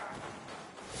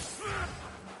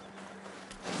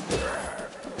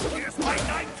Here's my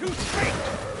knife to straight.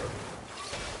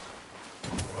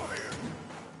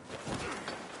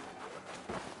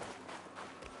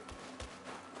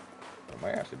 it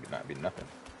might actually not be nothing.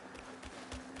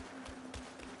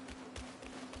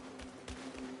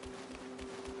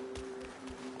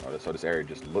 So this area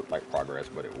just looked like progress,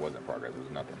 but it wasn't progress. It was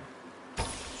nothing.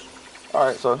 All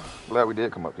right, so glad we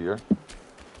did come up here.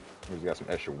 We got some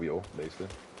extra wheel, basically.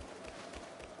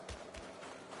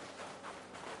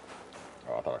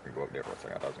 Oh, I thought I could go up there for a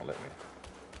second. I thought it was gonna let me.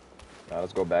 Now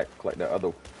let's go back, collect that other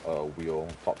wheel,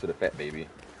 talk to the fat baby,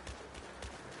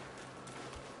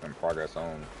 and progress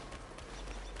on.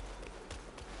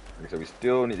 Like I said, we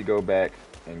still need to go back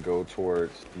and go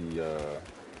towards the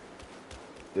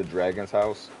dragon's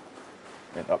house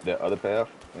and up that other path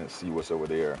and see what's over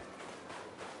there.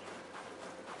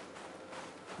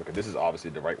 Because this is obviously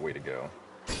the right way to go.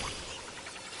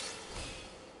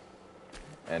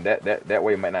 And that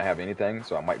way might not have anything,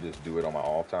 so I might just do it on my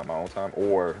own time,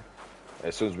 or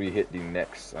as soon as we hit the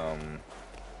next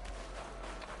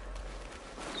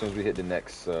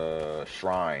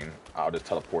shrine, I'll just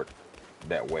teleport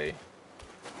that way,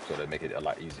 so that make it a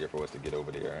lot easier for us to get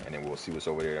over there, and then we'll see what's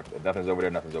over there. If nothing's over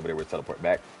there, we'll teleport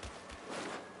back,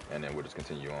 and then we'll just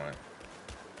continue on.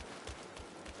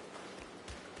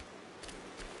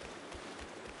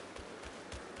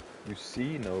 You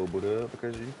see no Buddha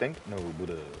because you think no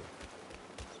Buddha.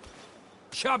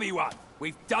 Chubby one,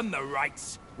 we've done the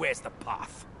rites. Where's the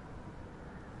path?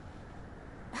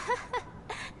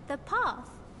 The path?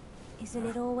 Isn't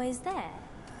it always there?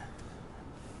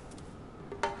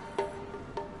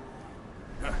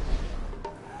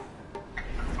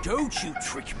 Don't you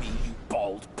trick me, you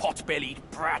bald, pot-bellied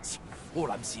brat.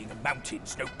 All I'm seeing are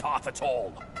mountains, no path at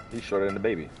all. He's shorter than the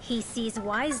baby. He sees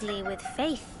wisely with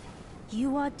faith.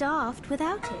 You are daft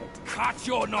without it. Cut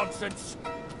your nonsense.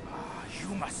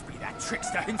 You must be that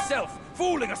trickster himself,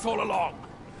 fooling us all along.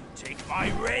 Take my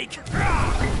rake.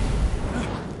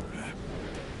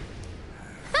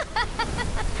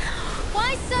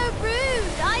 Why so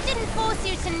rude? I didn't force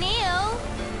you to kneel.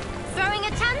 Throwing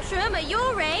a tantrum at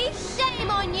your age? Shame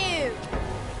on you!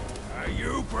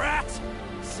 You brat!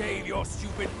 Save your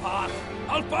stupid path.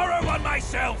 I'll borrow one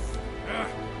myself.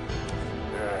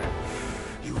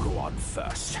 You go on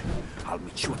first. I'll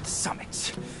meet you at the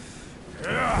summit.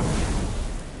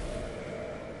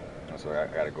 So I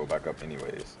gotta go back up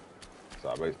anyways.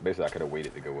 So basically I could have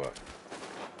waited to go up.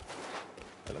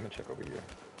 Hey, let me check over here.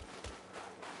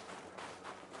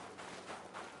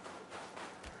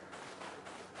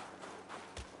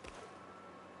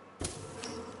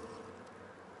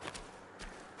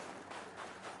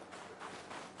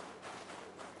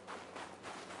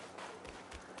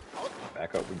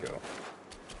 Back up we go.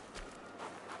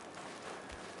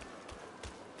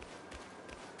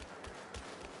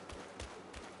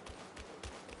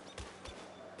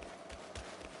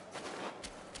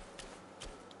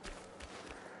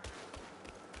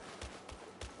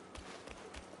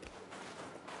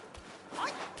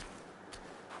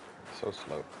 So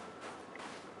slow.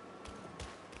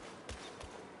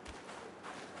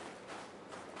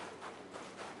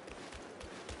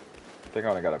 I think I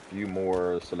only got a few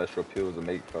more celestial pills to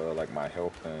make for like my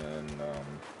health and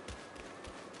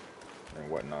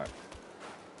whatnot.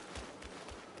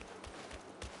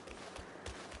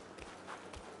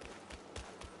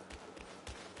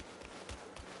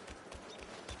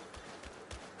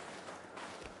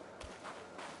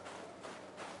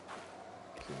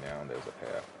 there's a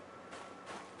path.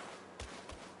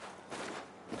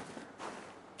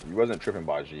 You wasn't tripping,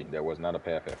 Baji. There was not a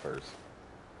path at first.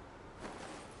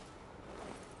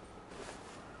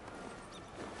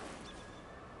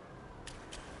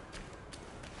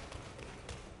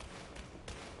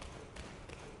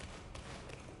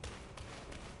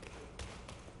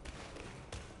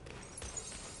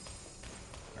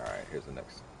 Alright, here's the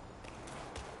next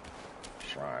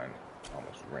shrine.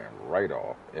 Almost ran right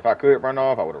off. If I could run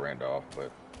off, I would have ran off,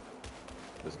 but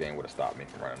this game would have stopped me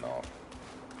from running off.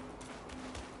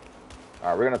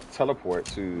 Alright, we're gonna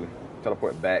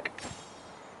teleport back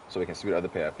so we can see what the other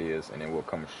path is, and then we'll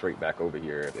come straight back over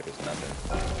here if it's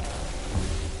nothing.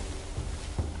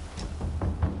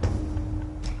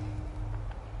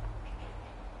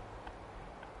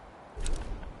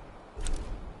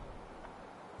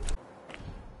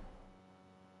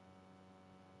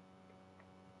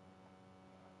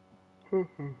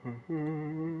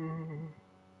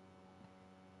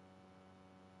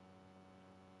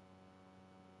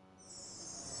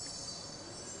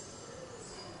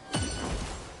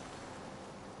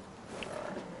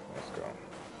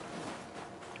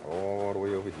 All the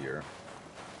way over here.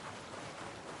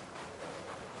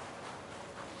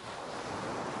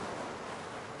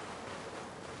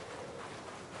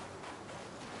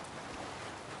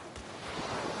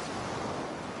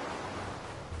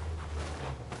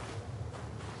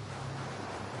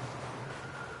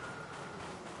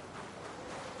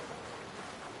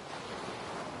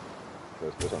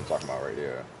 That's what I'm talking about right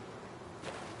here.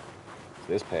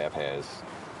 This path has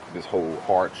this whole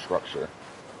hard structure.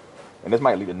 And this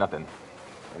might lead to nothing.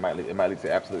 It might lead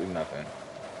to absolutely nothing.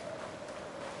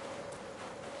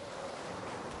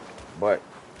 But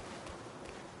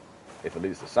if it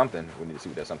leads to something, we need to see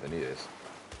what that something is.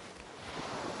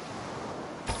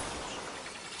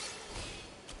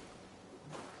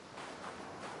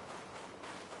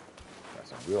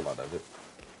 That's a real lot of it.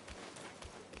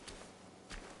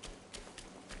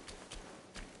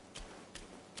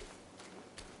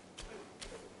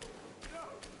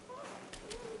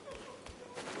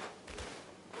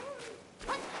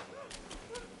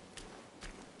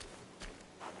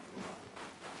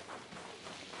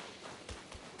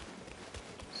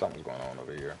 Something's going on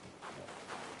over here.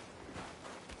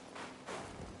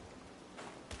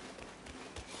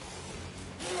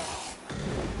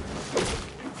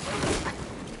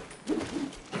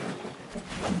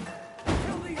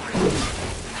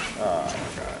 Oh my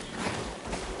gosh.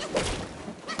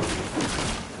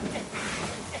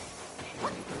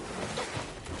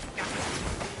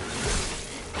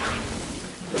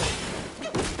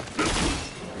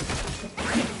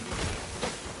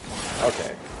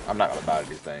 Okay. I'm not gonna buy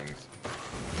these things.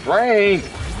 Drink!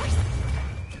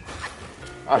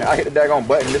 I hit the daggone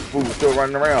button, this fool is still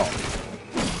running around.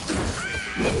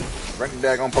 Drink the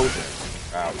daggone potion.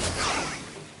 Ouch.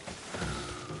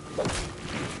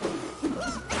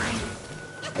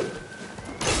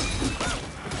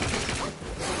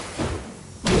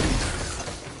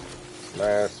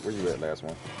 Where you at, last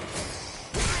one?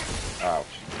 Ouch.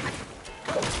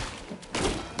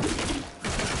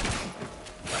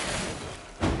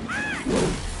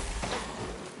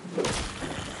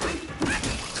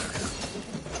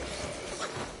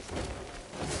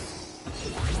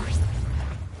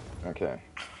 Okay.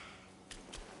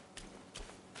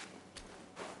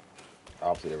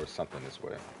 Obviously there was something this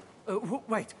way.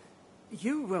 Wait.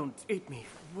 You won't eat me,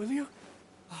 will you?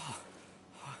 Oh,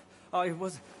 I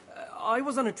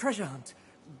was on a treasure hunt,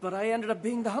 but I ended up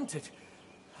being the hunted.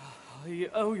 I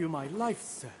owe you my life,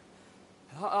 sir.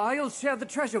 I'll share the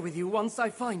treasure with you once I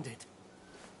find it.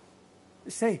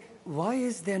 Say, why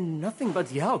is there nothing but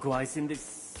Yaoguais in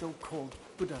this so-called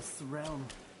Buddha's realm?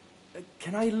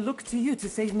 Can I look to you to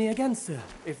save me again, sir,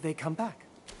 if they come back?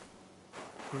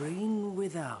 Green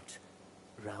without,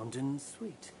 round and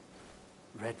sweet.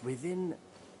 Red within,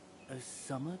 a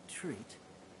summer treat.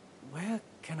 Where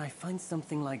can I find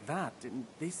something like that in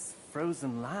this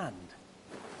frozen land?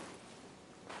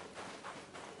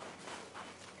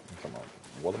 Come on,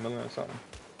 watermelon or something?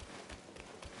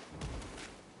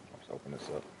 Let's open this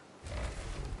up.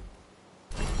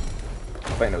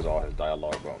 I think that was all his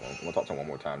dialogue, but we'll talk to him one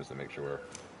more time just to make sure.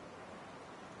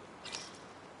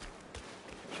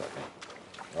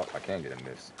 Oh, I can get in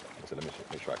this. So let me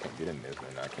make sure I can get in this,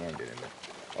 and I can get in this.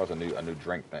 Oh, it's a new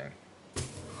drink thing.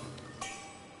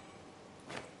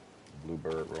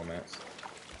 Bluebird romance.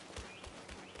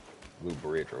 Blue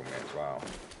bridge romance. Wow.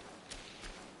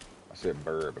 I said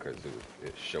bird because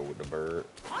it showed the bird,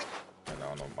 and I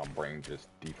don't know. My brain just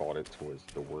defaulted towards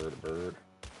the word bird.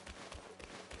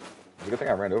 It's a good thing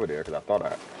I ran over there because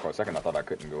for a second I thought I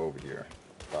couldn't go over here.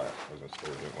 wasn't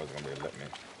gonna be able to let me.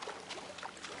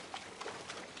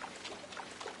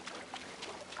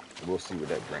 We'll see what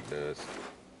that drink does.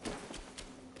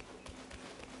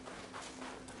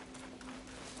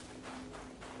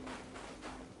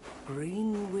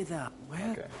 Green without.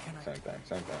 Where Okay, can I? same thing.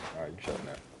 All right, you shut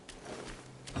now.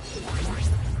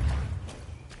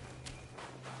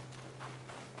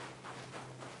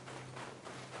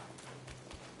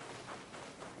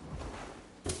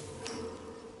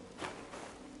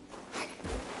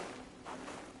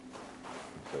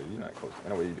 So you're not close.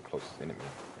 Anyway, you're the closest enemy.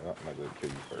 Well, I might as well kill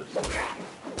you first.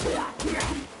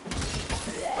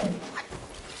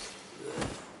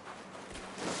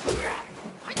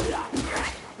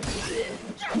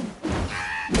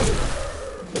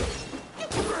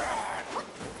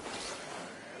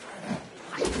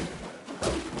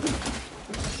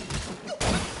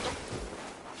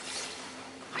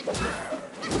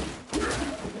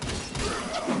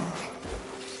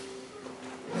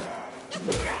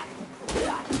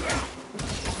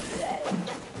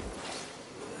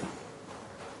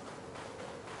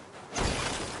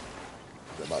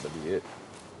 About to be it.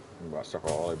 I'm about to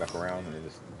circle all the way back around and it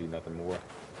just be nothing more.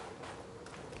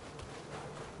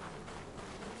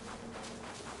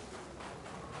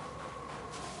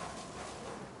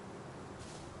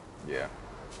 Yeah.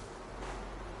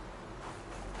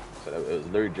 So it was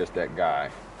literally just that guy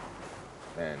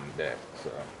and that.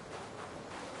 So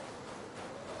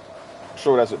I'm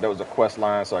sure that was a quest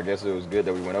line. So I guess it was good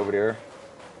that we went over there.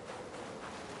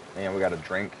 And we got a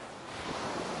drink.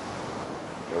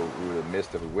 We would have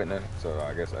missed if we wouldn't. So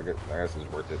I guess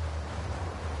it's worth it.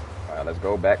 All right, let's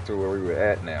go back to where we were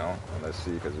at now, and let's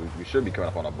see, because we should be coming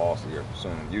up on a boss here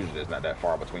soon. Usually, it's not that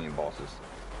far between bosses,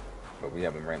 but we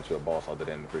haven't ran into a boss other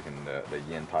than freaking the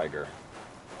Yin Tiger.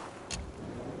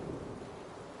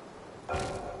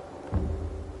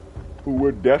 Who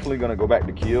we're definitely gonna go back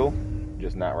to kill,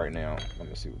 just not right now. Let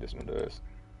me see what this one does.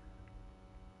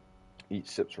 Each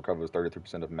sips recovers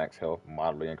 33% of max health,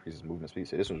 moderately increases movement speed.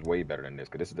 So this one's way better than this,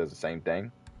 because this does the same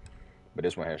thing, but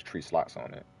this one has 3 slots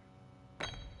on it.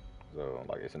 So,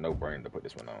 like, it's a no-brainer to put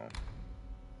this one on.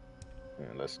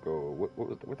 And let's go.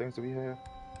 What things do we have?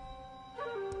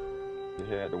 We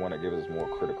had the one that gives us more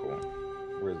critical.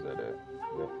 Where is that at?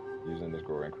 Yep. Using this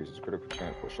grower increases critical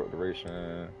chance for a short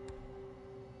duration.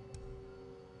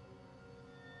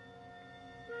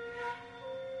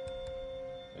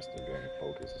 Still getting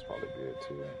focus is probably good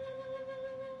too.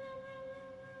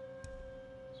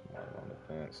 Smart on the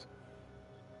fence.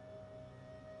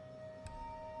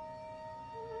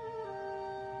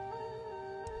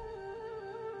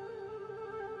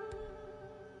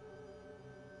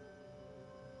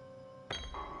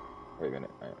 Wait a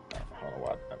minute. I don't know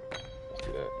why. Let's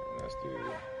do that. And let's do.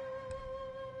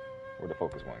 Where'd the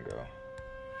focus one go?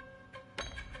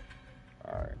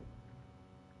 Alright.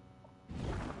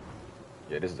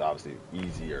 Yeah, this is obviously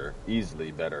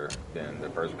easily better than the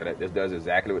first one. This does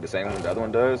exactly what the same one, the other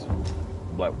one does,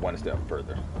 but one step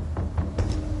further.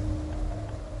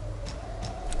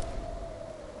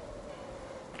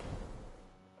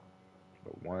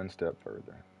 But one step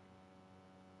further.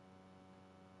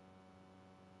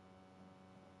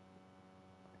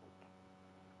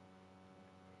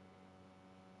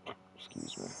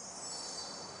 Excuse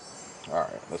me. All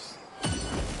right, let's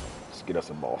get us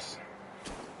a boss.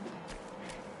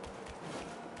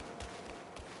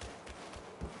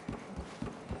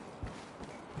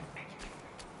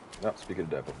 Oh, speak of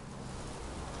the devil.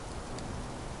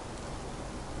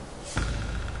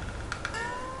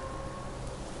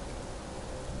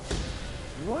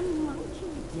 One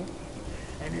monkey dead,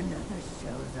 and another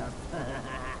shows up.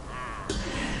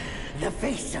 The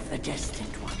face of the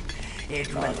Destined One.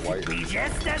 It will fit me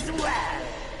just as well.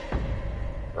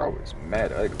 Bro, it's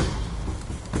mad ugly.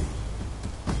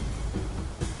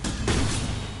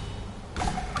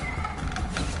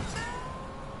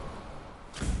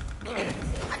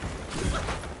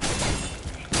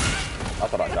 I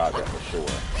thought I dodged that for sure.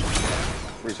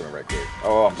 Reaching right quick.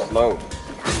 Oh, I'm slow.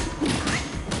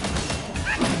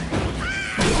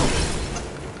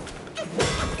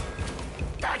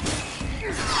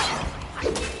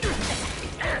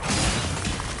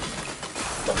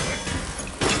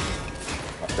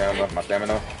 My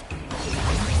stamina.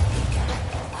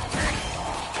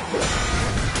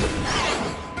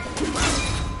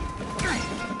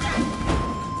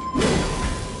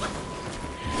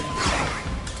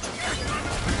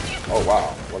 Oh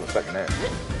wow, what a second there.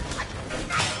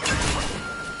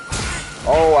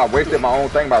 Oh, I wasted my own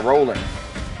thing by rolling.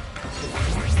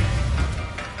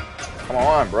 Come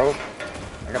on, bro.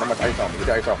 I got that much ice on me. Get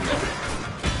the ice off me.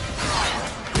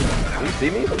 Can you see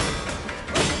me?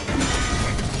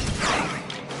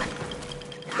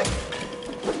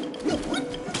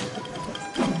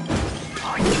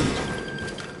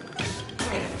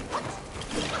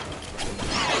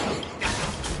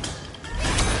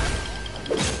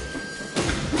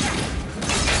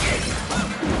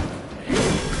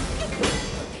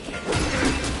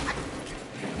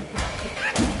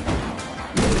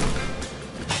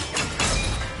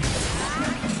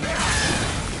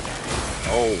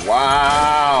 Oh,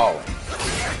 wow.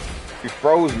 He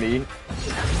froze me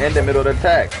in the middle of the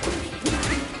attack.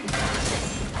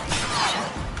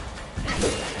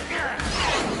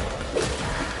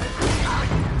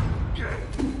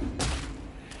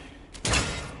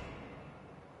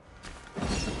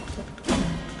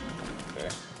 Okay,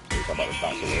 so we're talking about the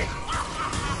console here.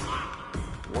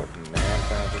 What in the man is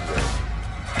that?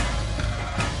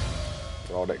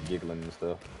 With all that giggling and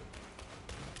stuff.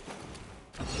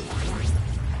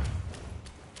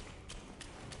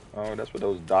 Oh, that's what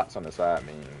those dots on the side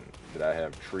mean. That I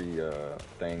have tree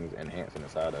things enhancing the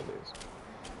side of this.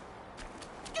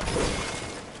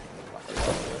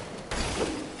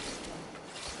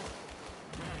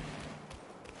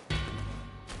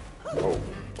 Oh,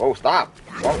 oh, stop!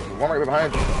 One right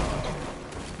behind you.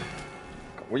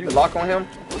 Will you lock on him?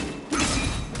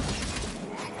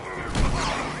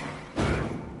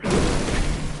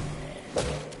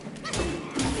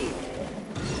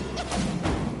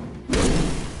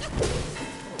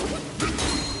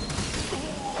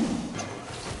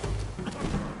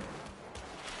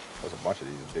 There's a bunch of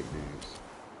these big dudes.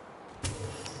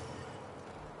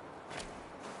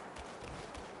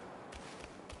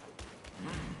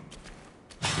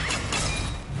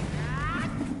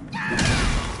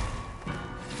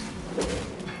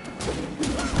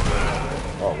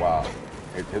 Oh wow,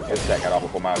 his attack got off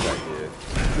before my attack did.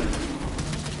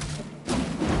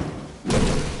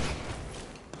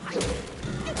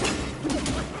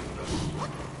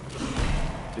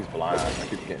 He's blind, I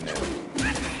keep getting that.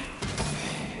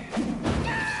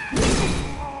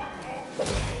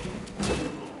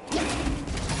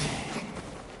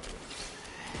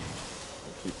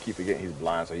 Keep forgetting he's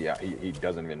blind, so he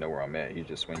doesn't even know where I'm at. He's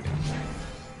just swinging.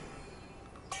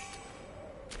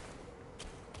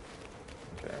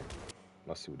 Okay,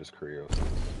 let's see what this Creo says.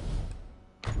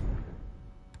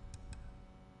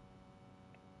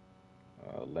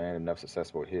 Land enough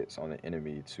successful hits on the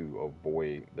enemy to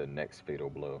avoid the next fatal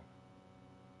blow.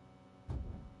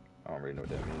 I don't really know what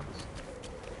that means.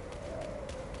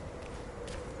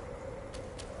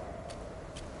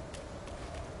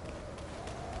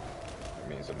 It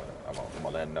means I'm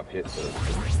gonna land enough hits so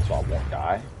I won't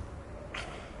die.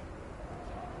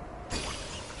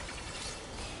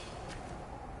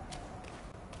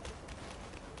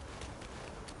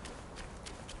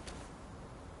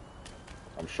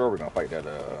 I'm sure we're gonna fight that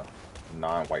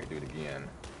non-white dude again.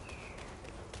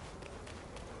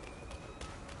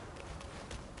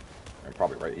 And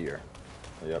probably right here.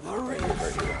 Yep, right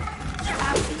here.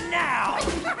 Now!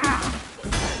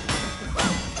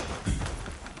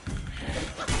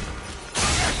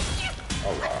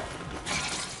 Oh wow.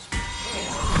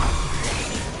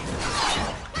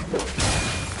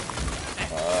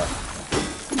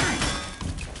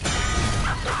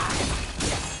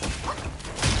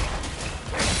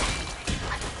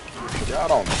 Y'all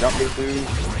don't jump this dude.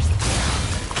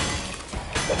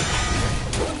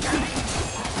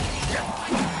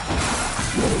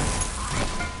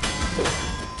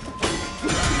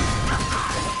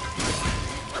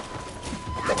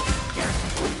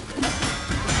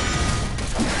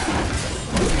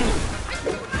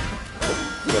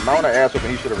 The amount of ass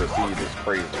whooping he should have received is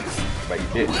crazy, but he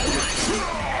didn't.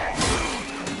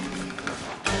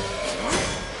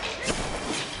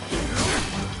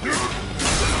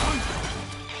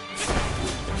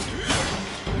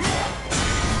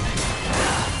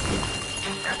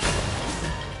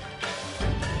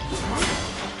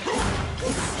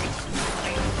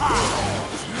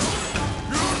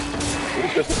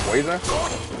 It's just poison?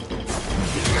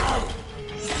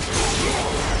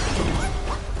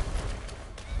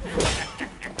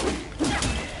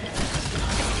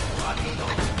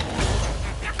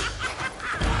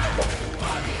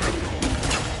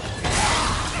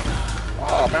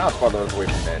 Oh man, I was farther away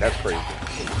from that. That's crazy.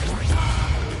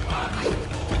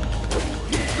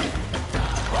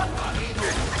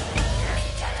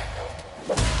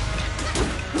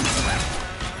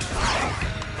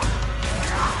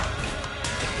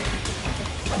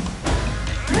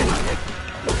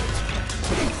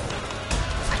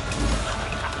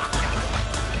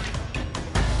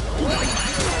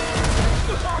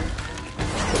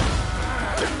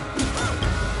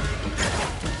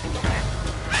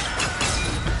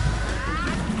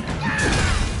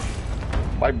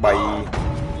 Bye-bye.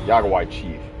 Yagawai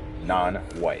Chief,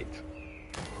 non-white.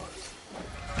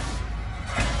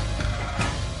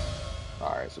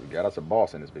 Alright, so we got us a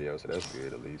boss in this video, so that's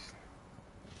good at least.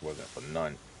 It wasn't for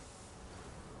none.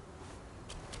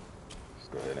 Let's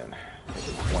go ahead and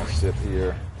take one sip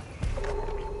here.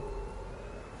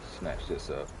 Snatch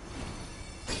this up.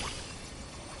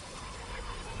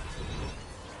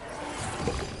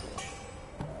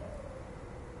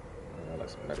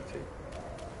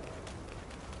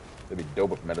 It'd be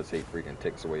dope if meditate freaking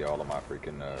takes away all of my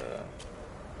freaking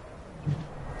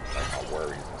like my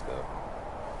worries and stuff.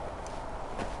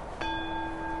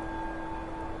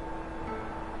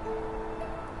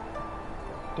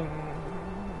 Dun,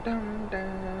 dun,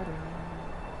 dun, dun.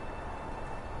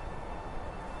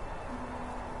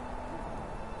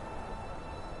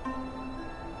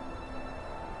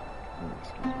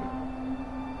 Excuse me.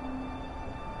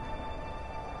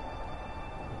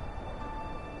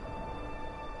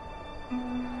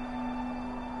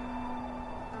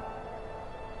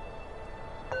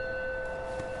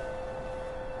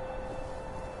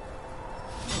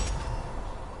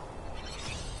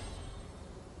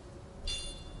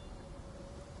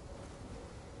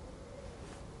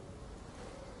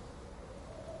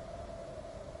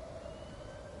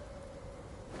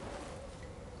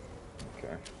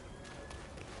 Okay.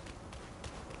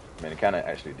 Man, it kind of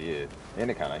actually did. And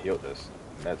it kind of healed us.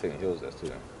 Meditating heals us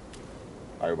too.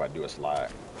 Everybody do a slide.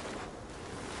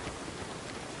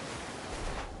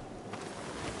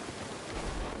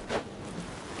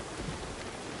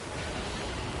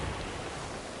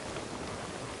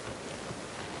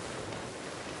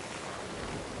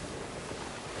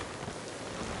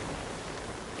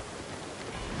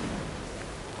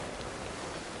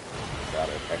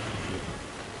 Gotta execute.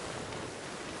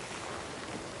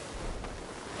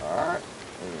 Alright.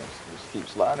 Just keep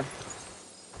sliding. Is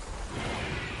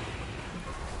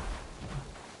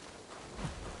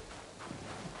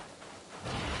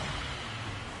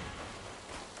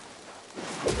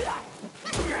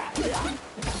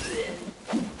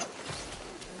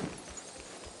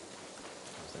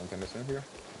there anything that's in here?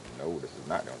 No, this is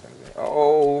not the only thing that's in here.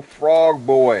 Oh, Frog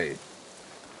Boy.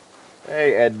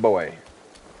 Hey, Ed Boy.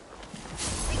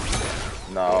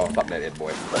 No, stop that, Ed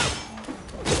Boy.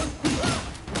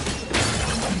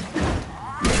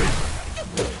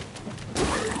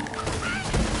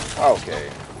 Okay.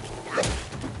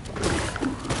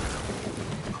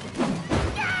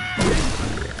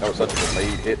 That was such a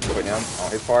delayed hit for him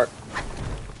on his part.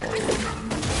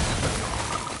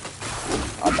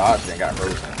 I dodged and got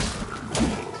frozen.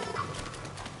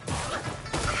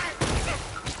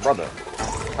 Brother,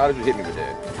 how did you hit me with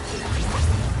that?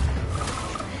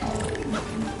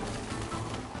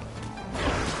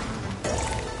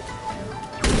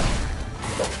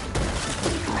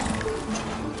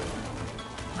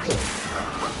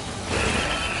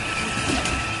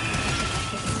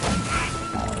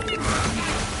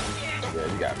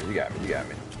 You got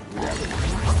me.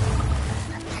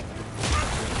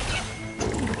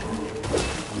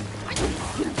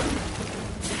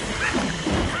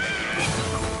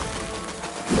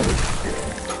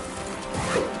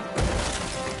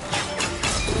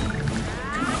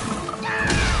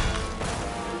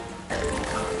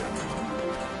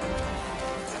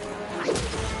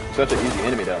 Such an easy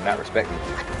enemy that I'm not respecting.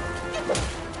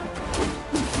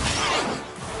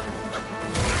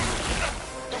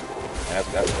 And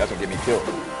that's gonna get me killed.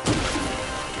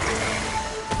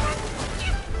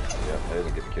 Yeah, that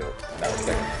doesn't get me killed. I'm not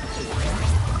respecting.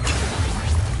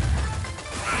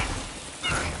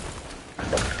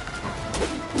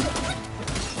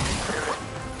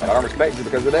 But I don't respect you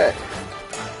because of that.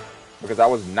 Because I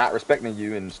was not respecting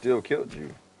you and still killed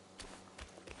you.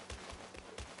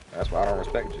 That's why I don't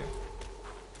respect you.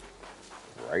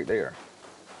 Right there.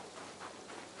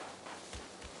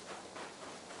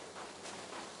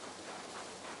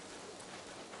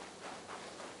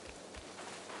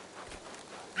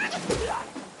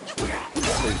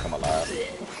 Please come alive.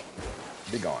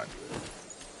 Be gone.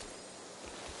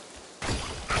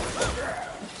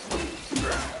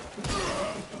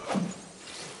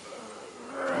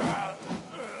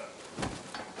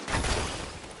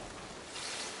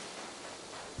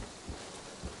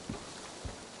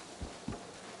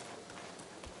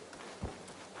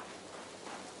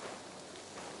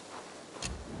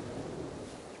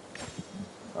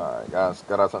 Alright guys,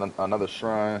 got us another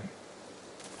shrine.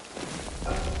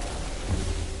 That's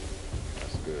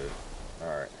good.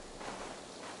 Alright.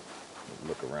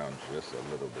 Look around just a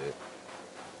little bit.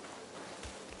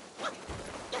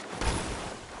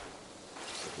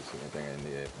 If you see anything in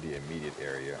the immediate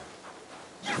area.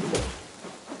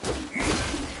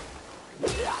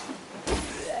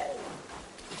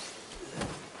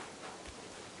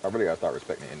 I really gotta start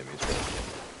respecting enemies, but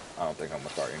I don't think I'm gonna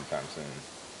start anytime soon.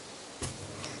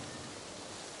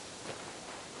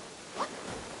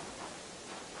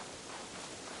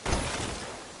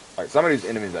 Like some of these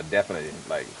enemies are definitely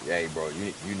like, hey bro,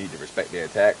 you need to respect their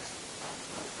attacks.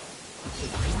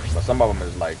 But some of them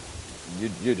is like, you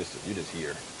just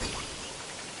here.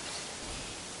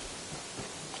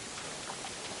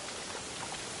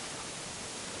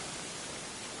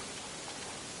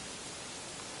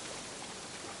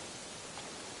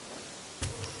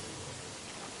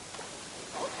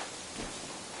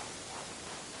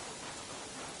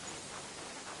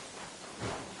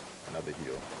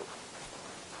 heal.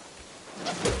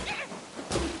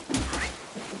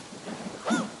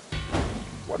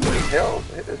 What the hell?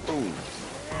 Hit this food.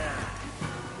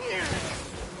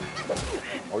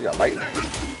 Oh, yeah, lightning.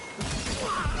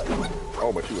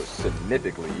 Oh, but you were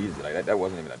significantly easy. Like that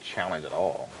wasn't even a challenge at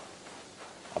all.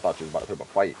 I thought you was about to put up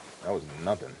a fight. That was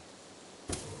nothing.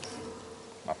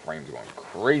 My frame's going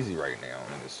crazy right now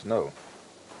in the snow.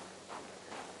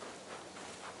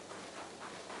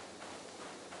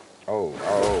 Oh,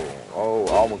 I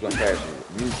almost went past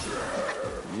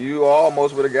you. You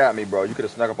almost would have got me, bro. You could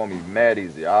have snuck up on me mad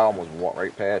easy. I almost walked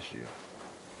right past you.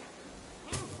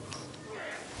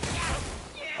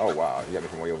 Oh, wow. You got me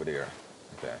from way over there.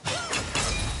 Okay.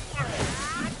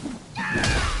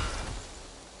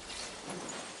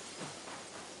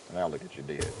 Now look at you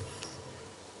dead.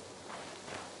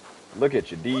 Look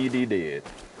at you, dead.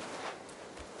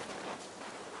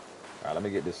 Alright, let me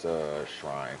get this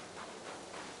shrine.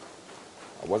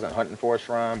 I wasn't hunting for a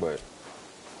shrine, but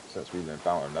since we've been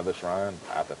found another shrine,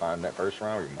 after finding that first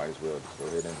shrine, we might as well just go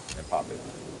ahead and pop it.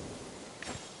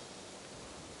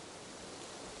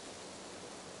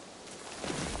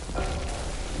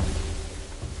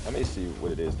 Let me see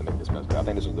what it is to make this mess. I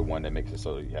think this is the one that makes it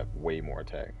so you have way more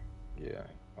attack. Yeah.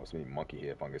 Oh, so we need monkey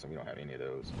head fungus, and we don't have any of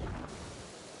those.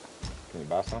 Can we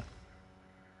buy some?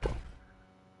 Of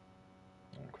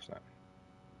course not.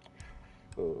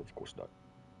 Of course not.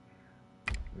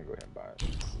 Let me go ahead and buy it,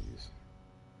 please.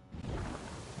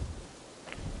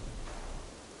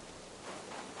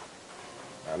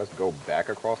 Alright, let's go back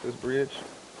across this bridge.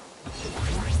 I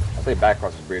say back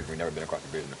across this bridge, we've never been across the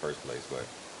bridge in the first place, but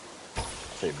I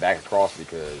say back across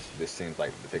because this seems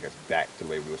like to take us back to the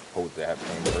way we were supposed to have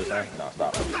came the first time. No,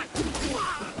 stop. You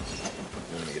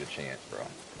didn't even get a chance, bro.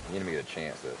 You didn't even get a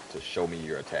chance to show me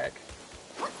your attack.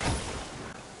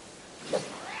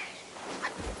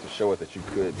 To show us that you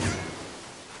could be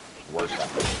worse out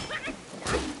there.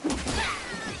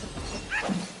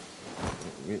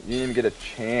 You didn't even get a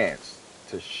chance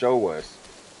to show us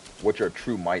what your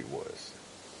true might was.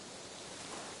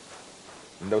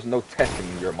 And there was no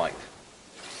testing your might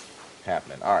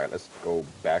happening. Alright, let's go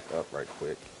back up right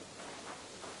quick.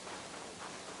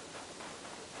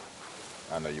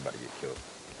 I know you're about to get killed.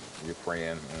 You're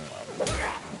praying.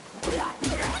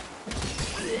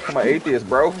 I'm an atheist,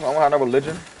 bro. I don't have no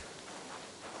religion.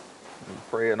 You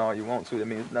pray and all you want to. That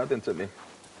means nothing to me.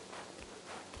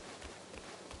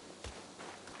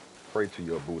 Pray to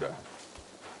your Buddha.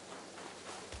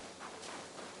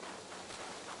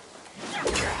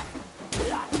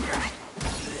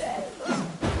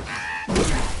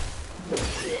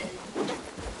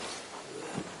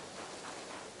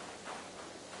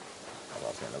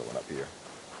 Another one up here.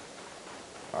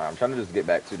 Alright, I'm trying to just get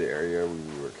back to the area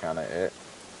we were kind of at.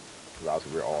 Because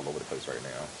obviously we're all over the place right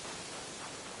now.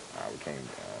 Alright, we came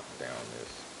down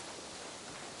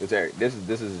this area.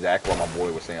 This is exactly what my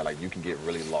boy was saying. Like, you can get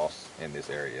really lost in this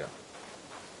area,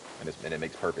 and it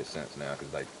makes perfect sense now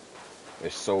because like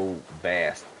it's so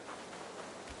vast,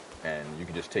 and you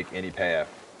can just take any path.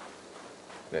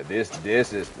 That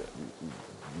this is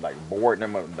like board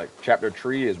number, like chapter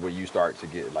 3 is where you start to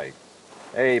get like,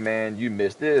 hey man, you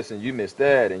missed this and you missed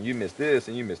that and you missed this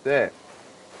and you missed that,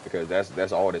 because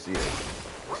that's all this is.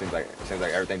 It seems like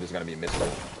everything's just gonna be missed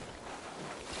over,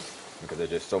 because there's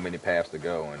just so many paths to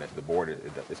go, and the board,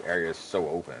 this area is so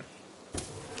open.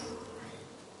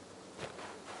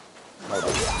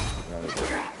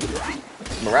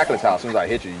 It's miraculous how as soon as I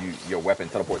hit you, your weapon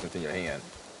teleports into your hand.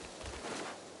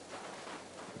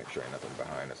 Make sure ain't nothing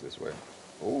behind us this way.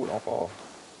 Ooh, don't fall.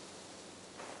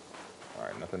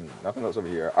 Alright, nothing else over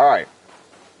here. Alright.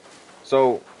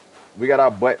 So we got our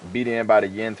butt beat in by the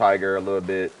yen tiger a little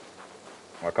bit.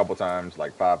 A couple times,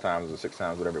 like 5 times or 6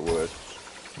 times, whatever it was.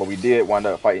 But we did wind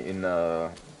up fighting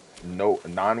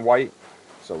non-white.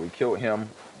 So we killed him.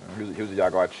 He was a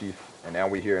Yaguar chief. And now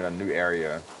we're here in a new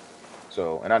area.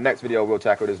 So in our next video, we'll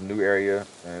tackle this new area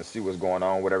and see what's going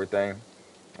on with everything.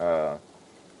 For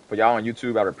y'all on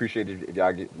YouTube, I'd appreciate it if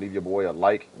y'all leave your boy a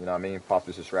like. You know what I mean?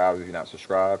 Possibly subscribe if you're not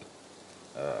subscribed.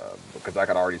 Because I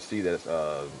can already see that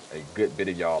a good bit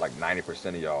of y'all, like 90%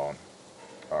 of y'all,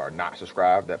 are not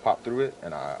subscribed that pop through it.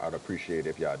 And I'd appreciate it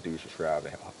if y'all do subscribe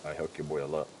and help your boy a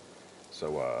lot.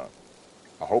 So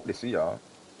I hope to see y'all.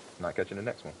 And I'll catch you in the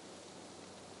next one.